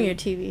depends on HD. your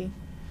TV.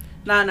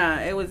 Nah,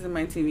 it was in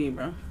my TV,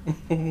 bro.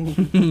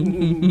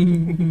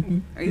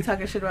 Are you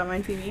talking shit about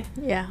my TV?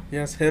 Yeah.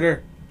 Yes, hit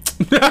her.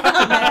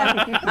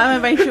 I'm gonna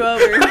invite you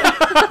over,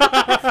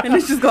 and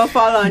it's just gonna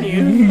fall on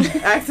you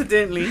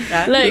accidentally.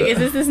 Look,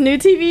 is this new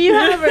TV you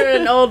have or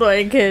an old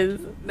one? Cause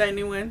That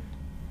new one.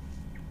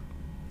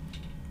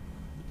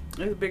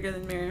 It's bigger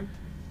than Miriam.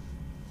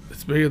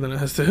 It's bigger than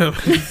us, too.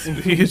 It's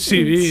huge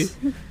TV.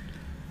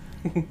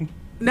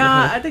 No,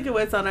 I think it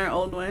was on our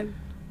old one.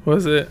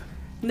 Was it?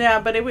 Yeah,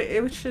 but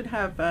it should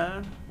have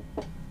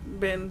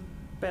been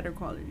better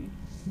quality.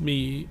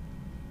 Me.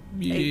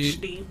 Yeah.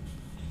 HD.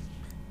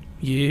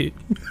 Yeah.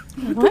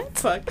 what?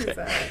 Fuck is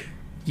that?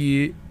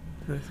 Yeah.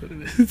 That's what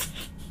it is.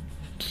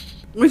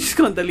 We're just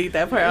gonna delete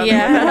that part. I don't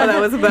Yeah. know what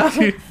that was about.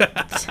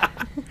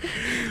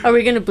 Are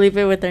we gonna bleep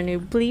it with our new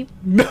bleep?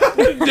 No,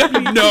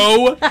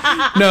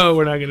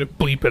 we're not gonna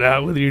bleep it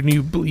out with your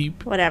new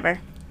bleep. Whatever.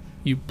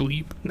 You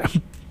bleep. No.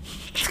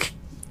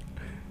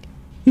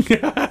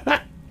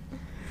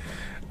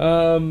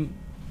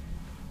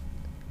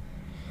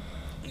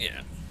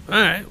 Yeah.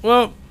 All right.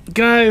 Well,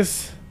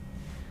 guys,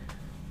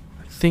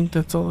 I think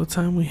that's all the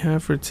time we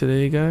have for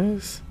today,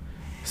 guys.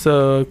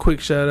 So, a quick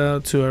shout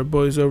out to our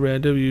boys over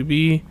at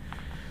WB.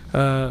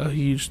 A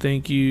huge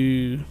thank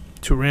you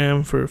to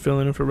Ram for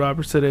filling in for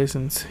Robert today,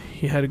 since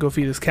he had to go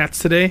feed his cats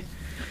today.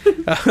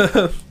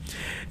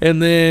 And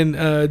then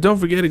don't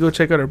forget to go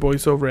check out our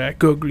boys over at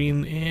Go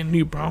Green and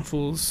New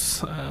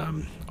Braunfels.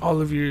 All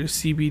of your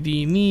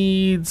CBD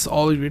needs,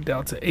 all of your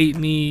Delta 8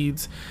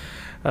 needs,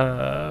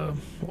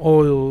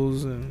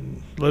 oils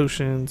and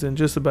lotions, and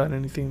just about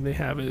anything, they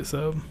have it.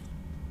 So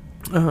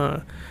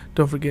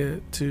don't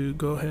forget to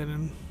go ahead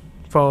and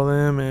follow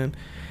them,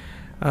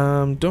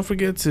 and don't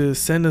forget to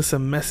send us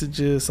some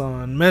messages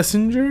on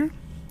Messenger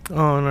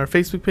on our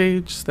Facebook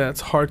page.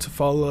 That's Hard to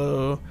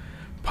Follow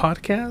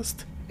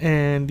Podcast.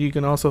 And you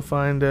can also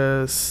find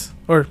us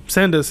or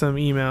send us some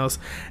emails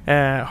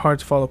at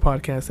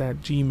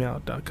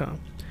hardtofollowpodcast@gmail.com.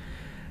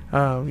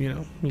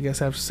 You guys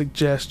have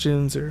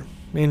suggestions or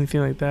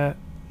anything like that,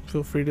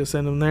 feel free to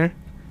send them there.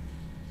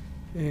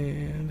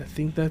 And I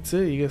think that's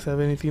it. You guys have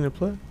anything to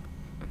plug?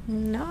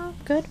 No,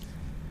 good.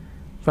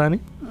 Fanny?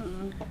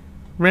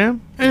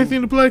 Ram?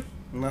 Anything to plug?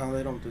 No,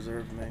 they don't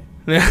deserve me.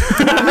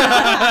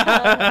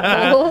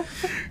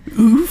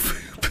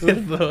 Oof.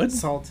 Perdón.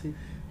 Salty.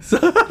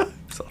 Salty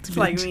It's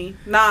like bitch. me.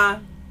 Nah.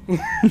 I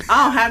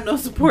don't have no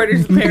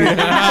supporters,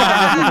 apparently.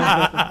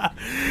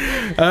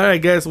 All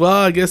right, guys. Well,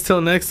 I guess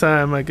till next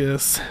time, I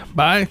guess.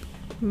 Bye.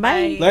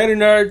 Bye. Later,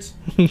 nerds.